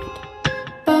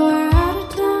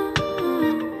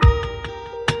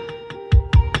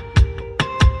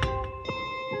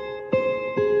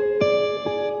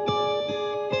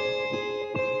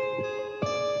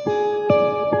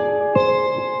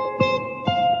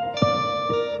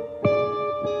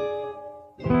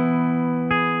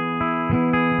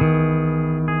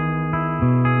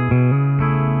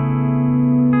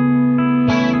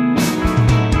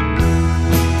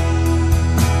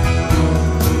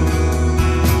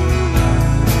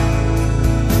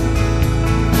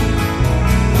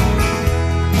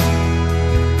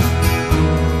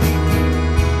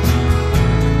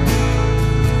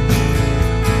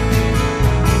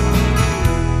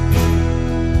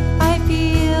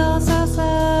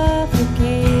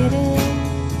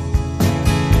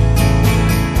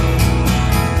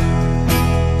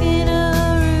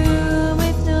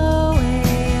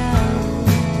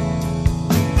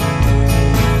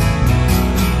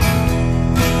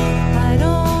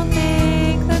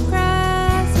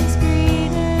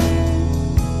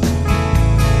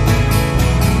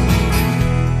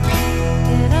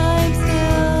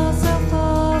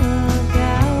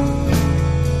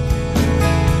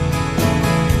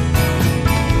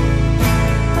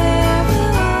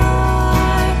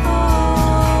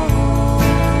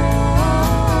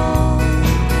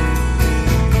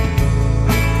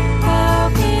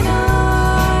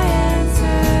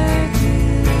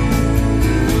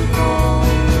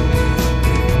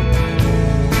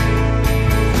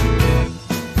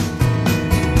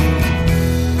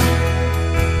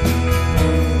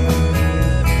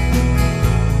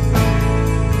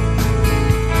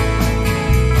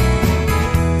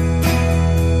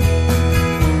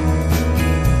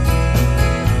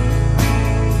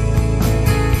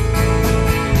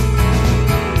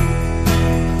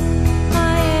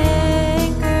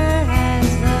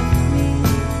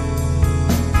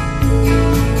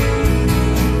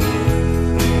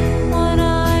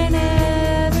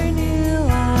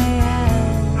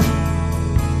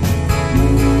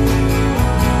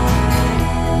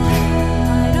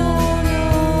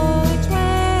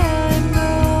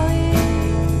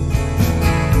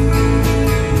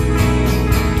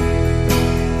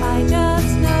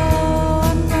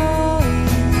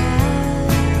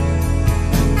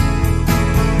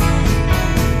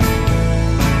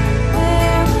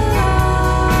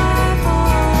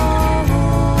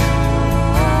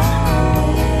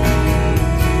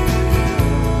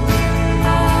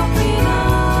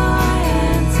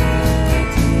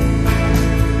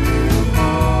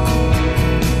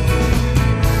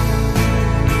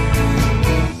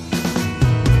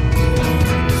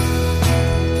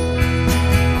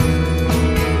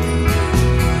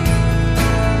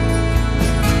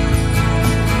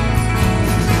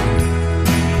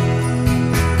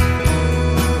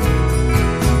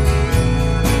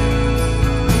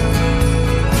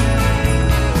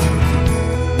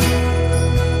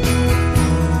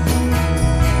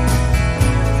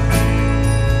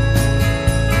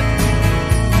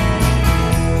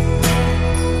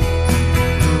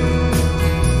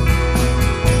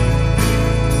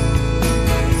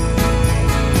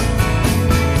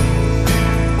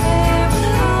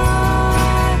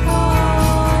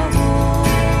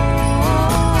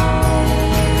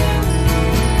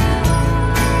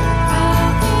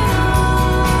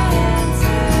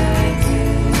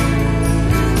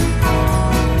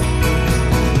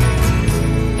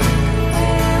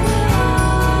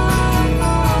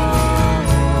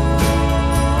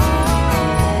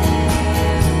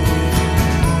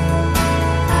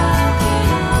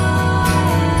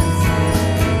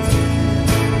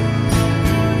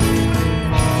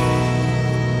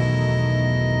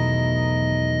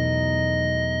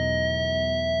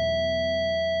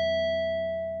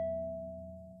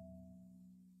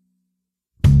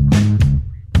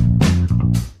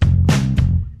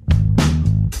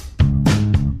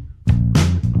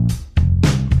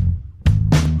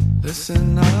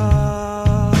 Listen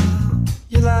up,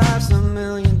 your life's a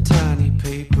million tiny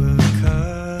paper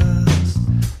cuts.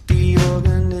 The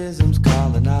organisms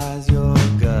colonize your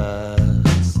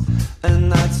guts,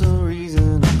 and that's a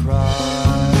reason to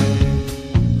cry.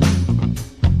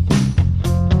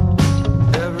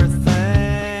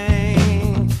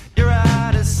 Everything, you're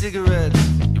out of cigarettes,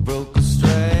 you broke a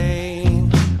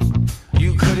strain.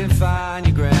 You couldn't find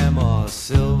your grandma's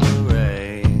silver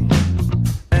ring,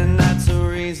 and that's a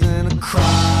reason to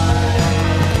cry.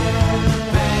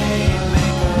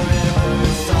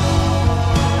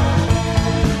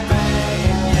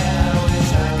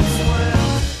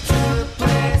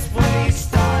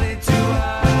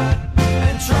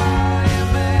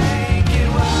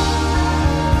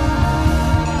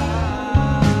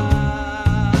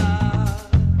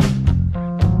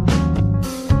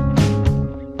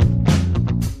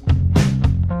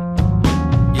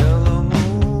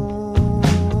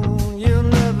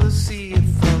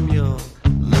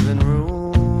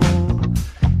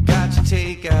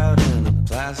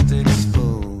 Plastic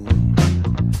spoon,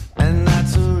 and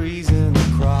that's a reason to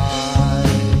cry.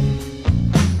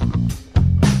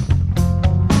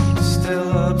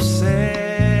 Still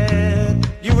upset,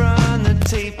 you run the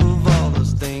tape of all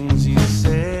those things you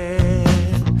said.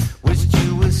 Wished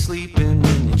you were sleeping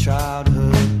in your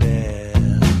childhood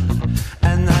bed,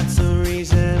 and that's a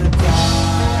reason to cry.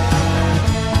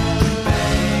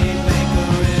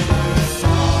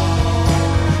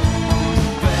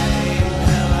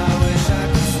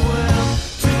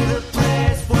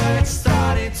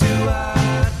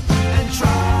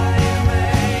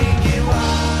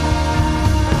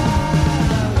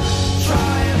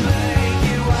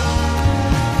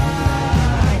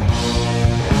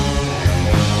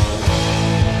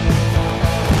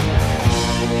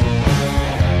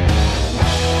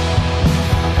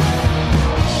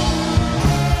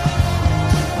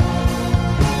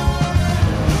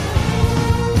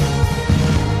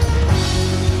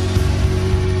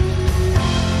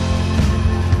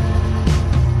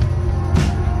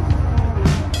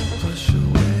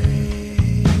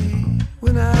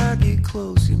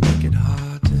 Close, you make it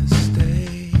hard to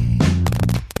stay.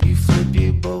 You flip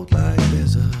your boat like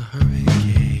there's a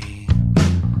hurricane,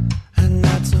 and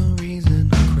that's a reason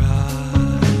to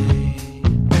cry.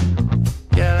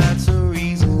 Yeah, that's a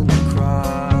reason to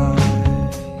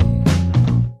cry,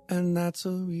 and that's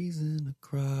a reason to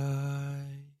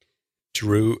cry.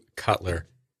 Dru Cutler,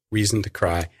 Reason to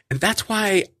Cry. And that's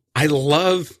why I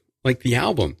love like the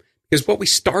album, because what we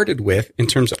started with in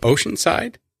terms of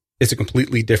Oceanside is a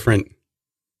completely different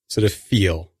sort of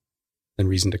feel than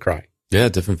Reason to Cry. Yeah,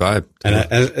 different vibe. And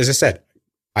as I said,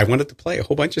 I wanted to play a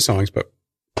whole bunch of songs, but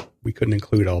we couldn't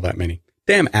include all that many.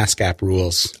 Damn ASCAP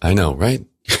rules. I know, right?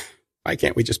 Why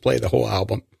can't we just play the whole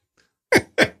album?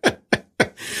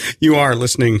 You are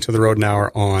listening to The Rodent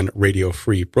Hour on Radio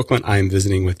Free Brooklyn. I'm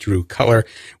visiting with Dru Cutler.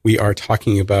 We are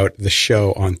talking about the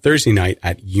show on Thursday night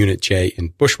at Unit J in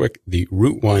Bushwick, the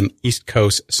Route 1 East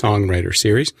Coast Songwriter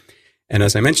Series. And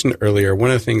as I mentioned earlier,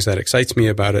 one of the things that excites me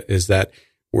about it is that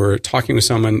we're talking with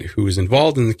someone who is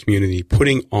involved in the community,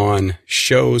 putting on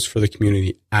shows for the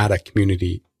community at a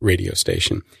community radio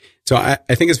station. So I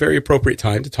think it's a very appropriate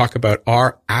time to talk about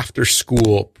our after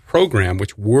school program,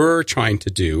 which we're trying to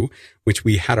do, which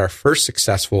we had our first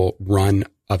successful run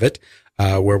of it,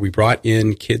 where we brought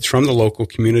in kids from the local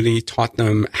community, taught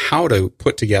them how to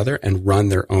put together and run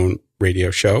their own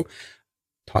radio show,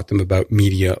 taught them about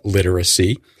media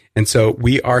literacy. And so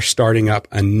we are starting up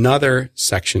another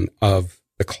section of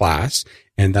the class,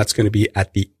 and that's going to be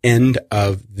at the end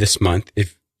of this month.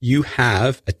 If you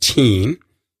have a teen,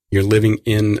 you're living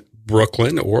in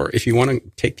Brooklyn, or if you want to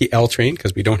take the L train,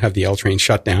 because we don't have the L train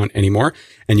shut down anymore,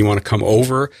 and you want to come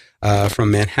over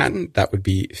from Manhattan, that would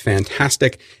be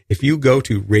fantastic. If you go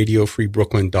to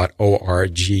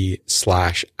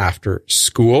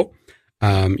radiofreebrooklyn.org/afterschool,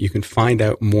 you can find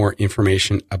out more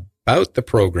information about the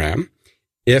program.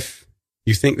 If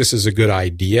you think this is a good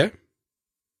idea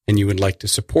and you would like to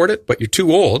support it, but you're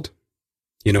too old,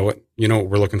 you know what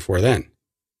we're looking for then?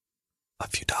 A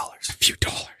few dollars. A few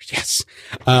dollars, yes.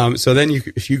 So then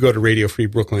if you go to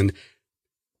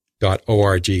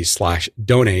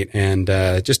radiofreebrooklyn.org/donate and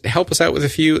just help us out with a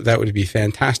few, that would be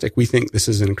fantastic. We think this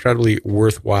is an incredibly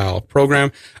worthwhile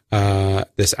program,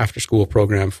 this after-school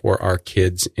program for our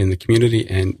kids in the community,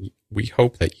 and we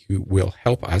hope that you will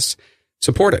help us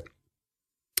support it.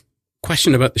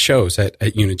 Question about the shows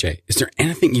at Unit J. Is there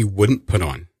anything you wouldn't put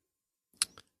on?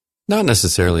 Not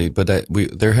necessarily, but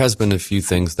there has been a few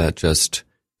things that just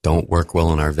don't work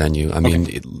well in our venue. I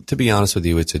mean, to be honest with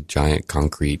you, it's a giant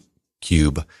concrete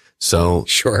cube. So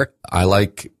sure, I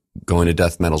like going to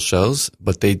death metal shows,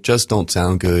 but they just don't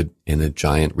sound good in a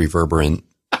giant reverberant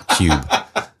cube,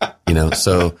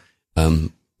 so,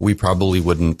 we probably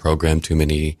wouldn't program too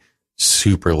many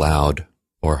super loud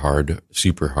or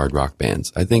super hard rock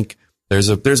bands. I think there's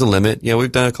a limit.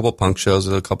 We've done a couple punk shows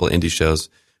and a couple indie shows,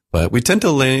 but we tend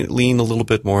to lean a little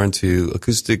bit more into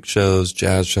acoustic shows,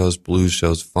 jazz shows, blues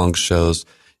shows, funk shows,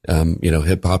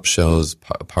 hip hop shows,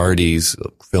 parties,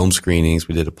 film screenings.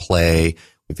 We did a play.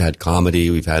 We've had comedy.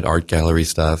 We've had art gallery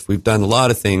stuff. We've done a lot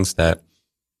of things that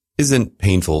isn't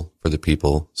painful for the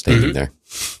people standing there.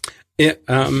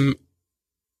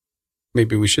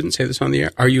 Maybe we shouldn't say this on the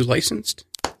air. Are you licensed?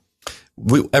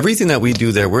 Everything that we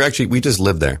do there, we just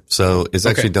live there. So it's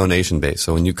actually donation based.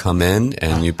 So when you come in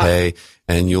and you pay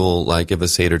and you'll give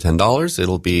us $8 or $10,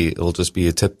 it'll just be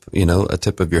a tip, a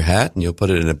tip of your hat, and you'll put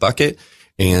it in a bucket.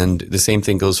 And the same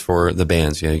thing goes for the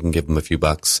bands. You can give them a few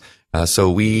bucks. So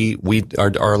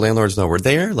our landlords know we're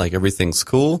there. Everything's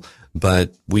cool,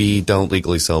 but we don't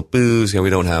legally sell booze. We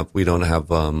don't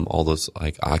have all those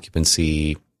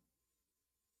occupancy.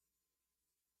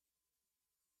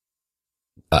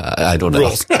 I don't know.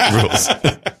 Rules.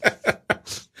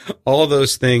 All of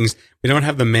those things. We don't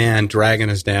have the man dragging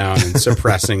us down and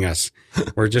suppressing us.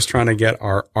 We're just trying to get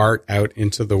our art out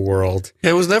into the world.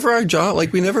 Yeah, it was never our job.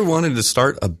 We never wanted to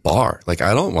start a bar. I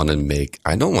don't want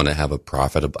to have a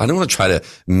profit. I don't want to try to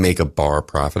make a bar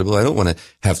profitable. I don't want to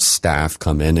have staff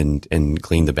come in and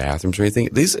clean the bathrooms or anything.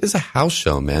 This is a house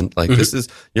show, man. This is,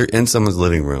 you're in someone's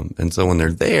living room. And so when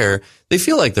they're there, they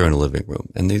feel like they're in a living room,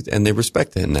 and they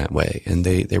respect it in that way, and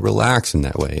they relax in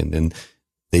that way. And then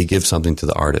they give something to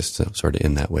the artist sort of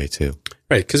in that way too.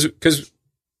 Right. Because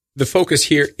the focus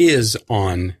here is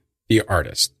on the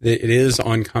artist. It is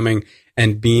on coming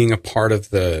and being a part of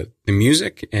the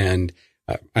music. And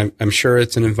I'm sure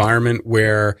it's an environment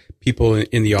where people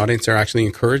in the audience are actually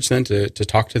encouraged then to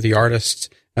talk to the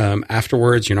artist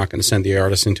afterwards. You're not going to send the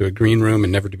artist into a green room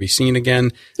and never to be seen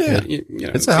again. Yeah.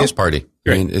 It's a house party.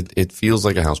 Right. I mean, it feels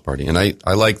like a house party. And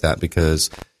I like that, because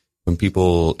when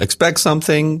people expect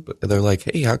something, they're like,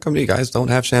 "Hey, how come you guys don't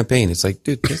have champagne?" It's like,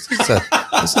 dude, this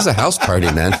is a house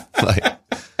party, man.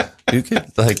 You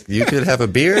could have a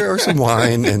beer or some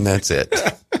wine, and that's it.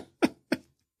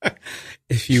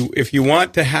 If you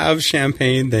want to have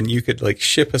champagne, then you could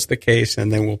ship us the case,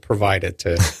 and then we'll provide it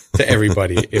to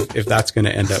everybody if that's going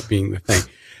to end up being the thing.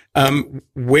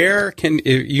 Where can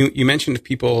you mentioned if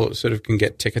people sort of can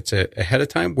get tickets ahead of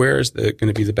time? Where is going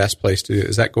to be the best place to do it?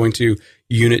 Is that going to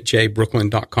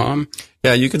unitjbrooklyn.com?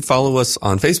 Yeah, you can follow us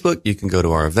on Facebook. You can go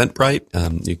to our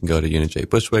Eventbrite. You can go to Unit J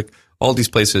Bushwick. All these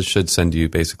places should send you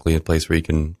basically a place where you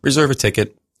can reserve a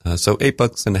ticket. So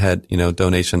 $8 in ahead,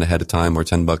 donation ahead of time, or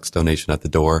 $10 donation at the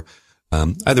door.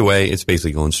 Either way, it's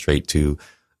basically going straight to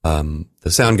the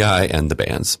sound guy and the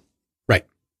bands. Right.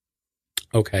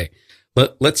 Okay.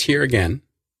 Let's hear again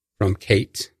from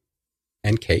Kate,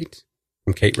 from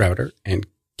Kate Rauter and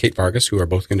Kate Vargas, who are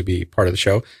both going to be part of the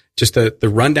show. Just the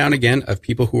rundown again of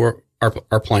people who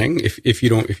are playing. If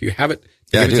you have it,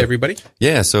 give it to everybody.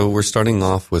 Yeah. So we're starting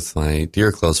off with my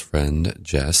dear close friend,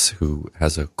 Jess, who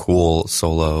has a cool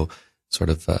solo sort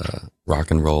of rock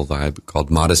and roll vibe called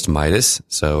Modest Midas.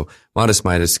 So Modest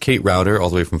Midas, Kate Rauter, all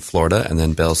the way from Florida, and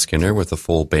then Belle Skinner with a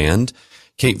full band.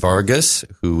 Kate Vargas,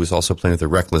 who is also playing with the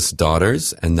Reckless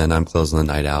Daughters, and then I'm closing the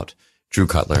night out, Dru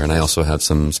Cutler, and I also have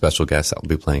some special guests that will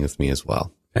be playing with me as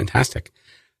well. Fantastic.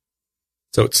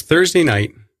 So it's Thursday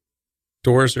night.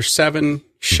 Doors are 7,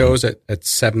 shows at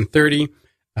 7:30.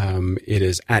 It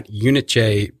is at Unit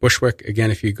J Bushwick.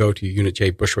 Again, if you go to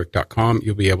unitjbushwick.com,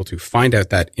 you'll be able to find out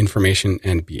that information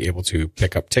and be able to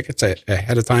pick up tickets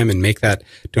ahead of time and make that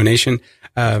donation.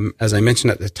 As I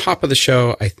mentioned at the top of the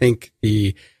show, I think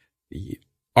the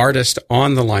artist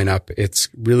on the lineup, it's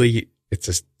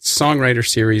a songwriter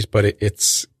series, but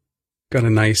it's got a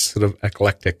nice sort of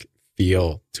eclectic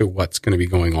feel to what's going to be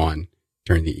going on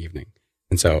during the evening.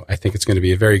 And so I think it's going to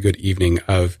be a very good evening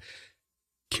of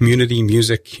community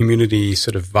music, community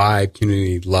sort of vibe,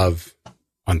 community love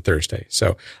on Thursday.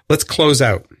 So let's close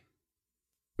out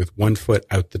with One Foot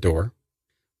Out the Door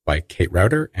by Kate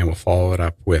Rauter, and we'll follow it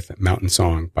up with Mountain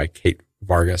Song by Kate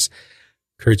Vargas.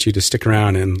 Encourage you to stick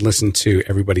around and listen to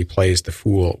Everybody Plays the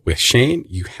Fool with Shane.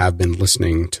 You have been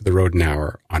listening to The Rodent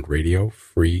Hour on Radio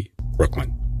Free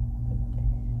Brooklyn.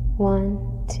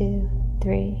 1, 2,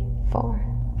 3, 4.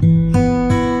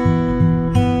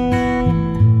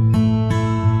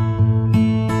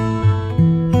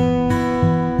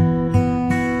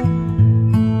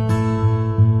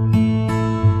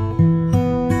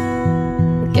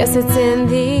 Guess it's in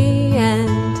the end.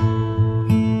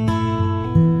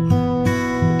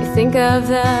 You think of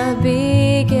the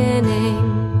beginning.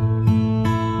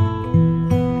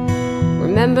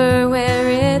 remember where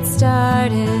it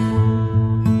started.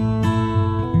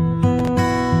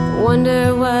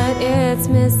 Wonder what it's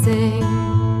missing.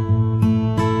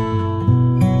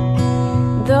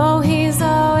 Though he's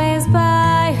always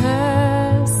by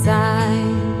her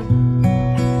side,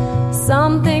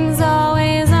 something's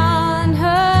always on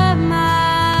her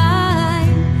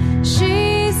mind.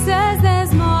 She says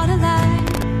there's more to life.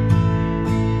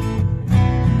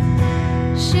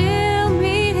 She'll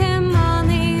meet him on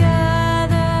the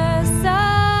other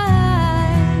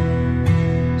side.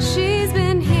 She's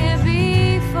been here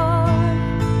before.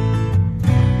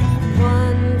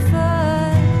 One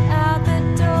foot out the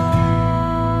door.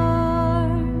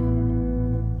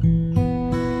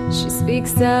 She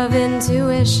speaks of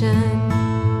intuition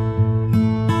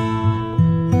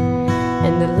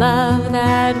and a love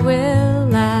that will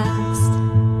last.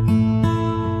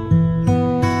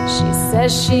 She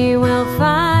says she will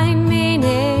find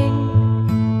meaning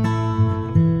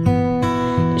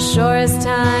as sure as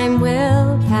time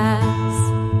will pass.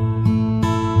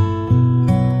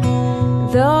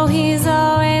 Though he's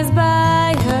always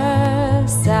by her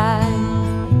side,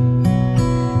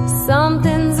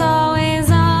 something's always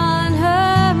on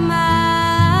her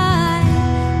mind.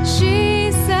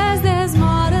 She says there's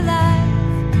more to life.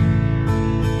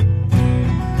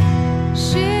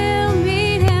 She'll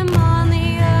meet him on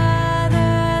the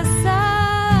other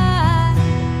side.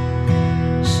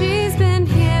 She's been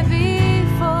here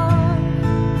before.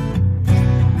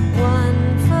 One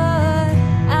foot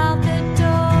out the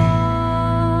door.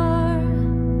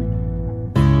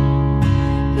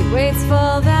 He waits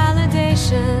for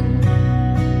validation,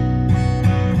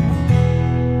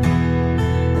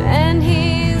 and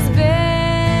he's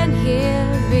been here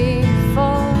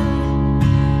before.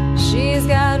 She's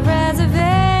got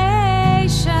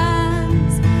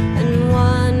reservations and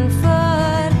one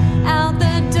foot out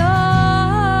the door.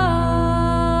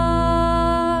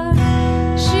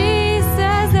 She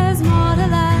says there's more to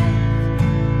life.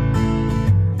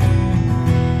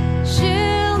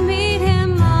 She'll meet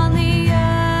him on the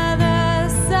other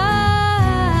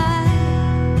side.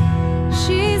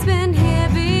 She's been here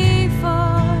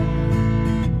before.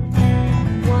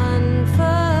 One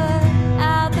foot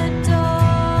out the door.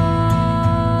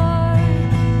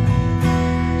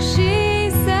 She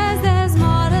says there's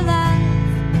more to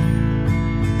life.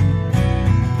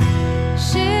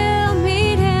 She'll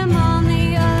meet him on the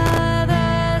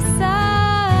other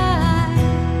side.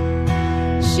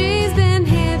 She's been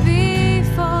here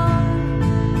before.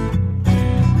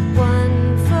 One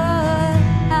foot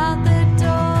out the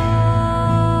door.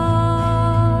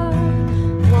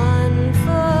 One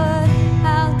foot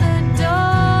out the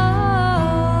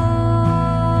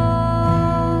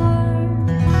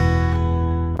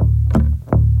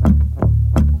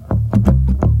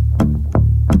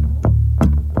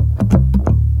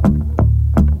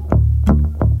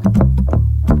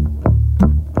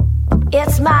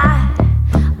It's my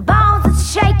bones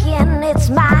that's shaking, it's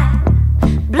my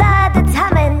blood that's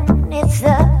humming, it's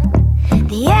the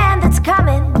end that's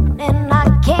coming, and I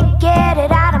can't get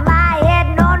it out of my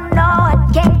head. No, no, I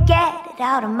can't get it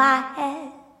out of my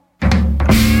head.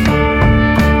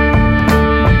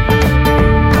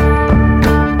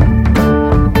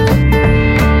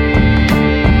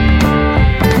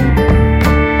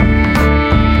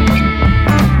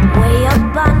 Way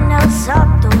up on El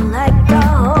Salto, like the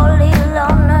holy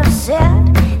loner said,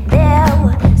 they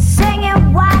were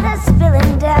singing water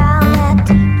spilling down that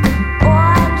deep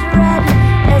orange red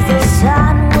as the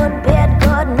sun would bid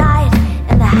good night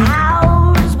and the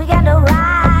howls began to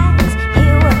rise. He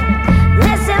would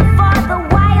listen for the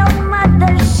wild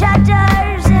mother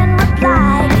shudders and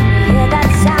reply. Can you hear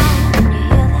that sound? Can you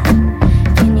hear that?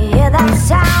 Can you hear that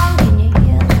sound? Can you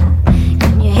hear that?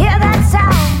 Can you hear that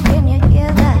sound? Can you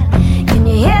hear that? Can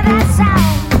you hear that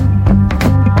sound?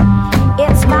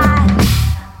 It's my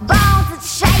bones that's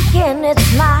shaking, it's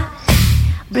my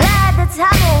blood that's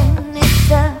humming, it's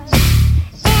the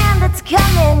end that's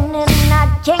coming, and I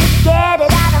can't get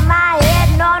it out of my head.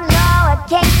 No, no, I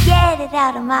can't get it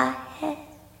out of my head.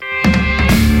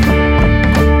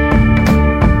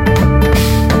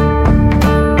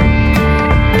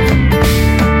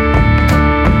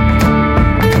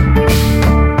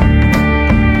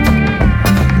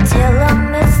 Tell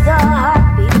 'em it's the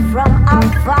heartbeat from our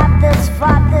father's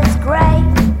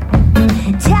grave.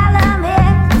 Tell 'em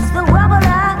it's the rumble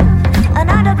of an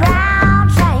underground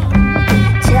train.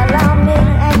 Tell 'em it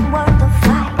ain't worth the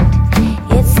fight.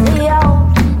 It's the old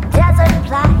desert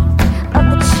plight of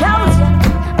the chosen.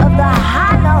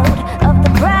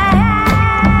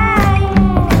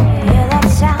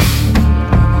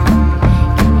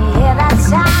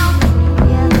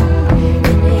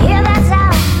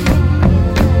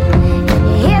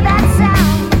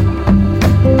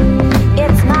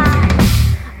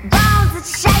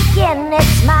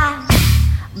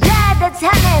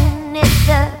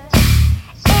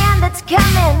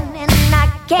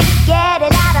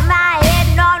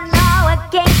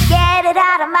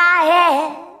 of my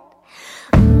head.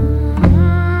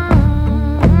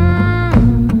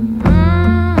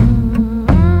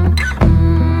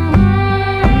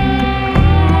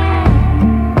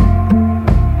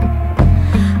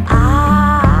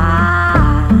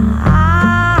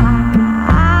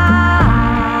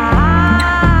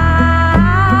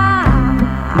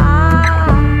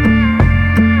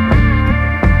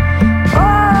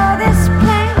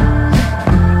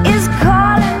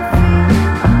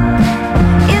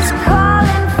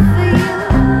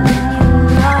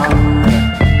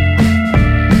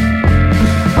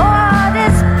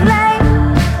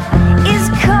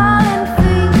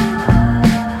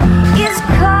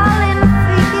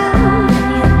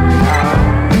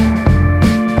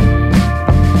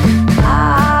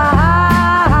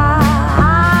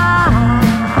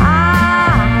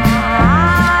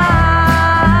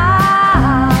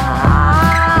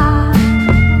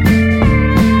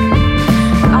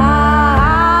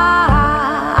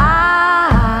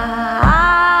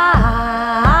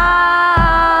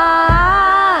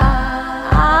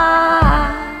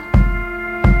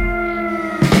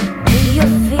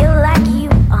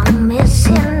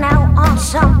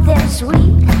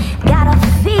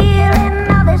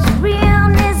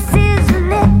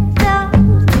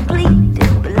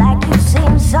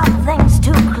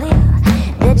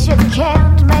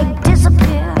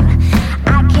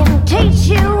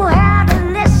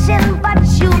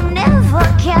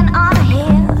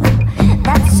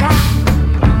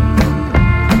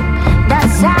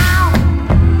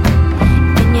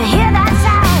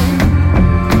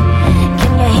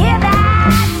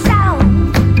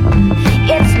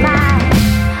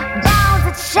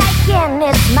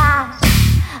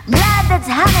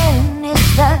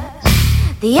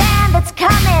 The end that's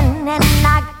coming, and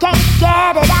I can't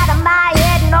get it out of my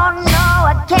head. No, no,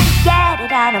 I can't get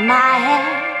it out of my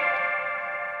head.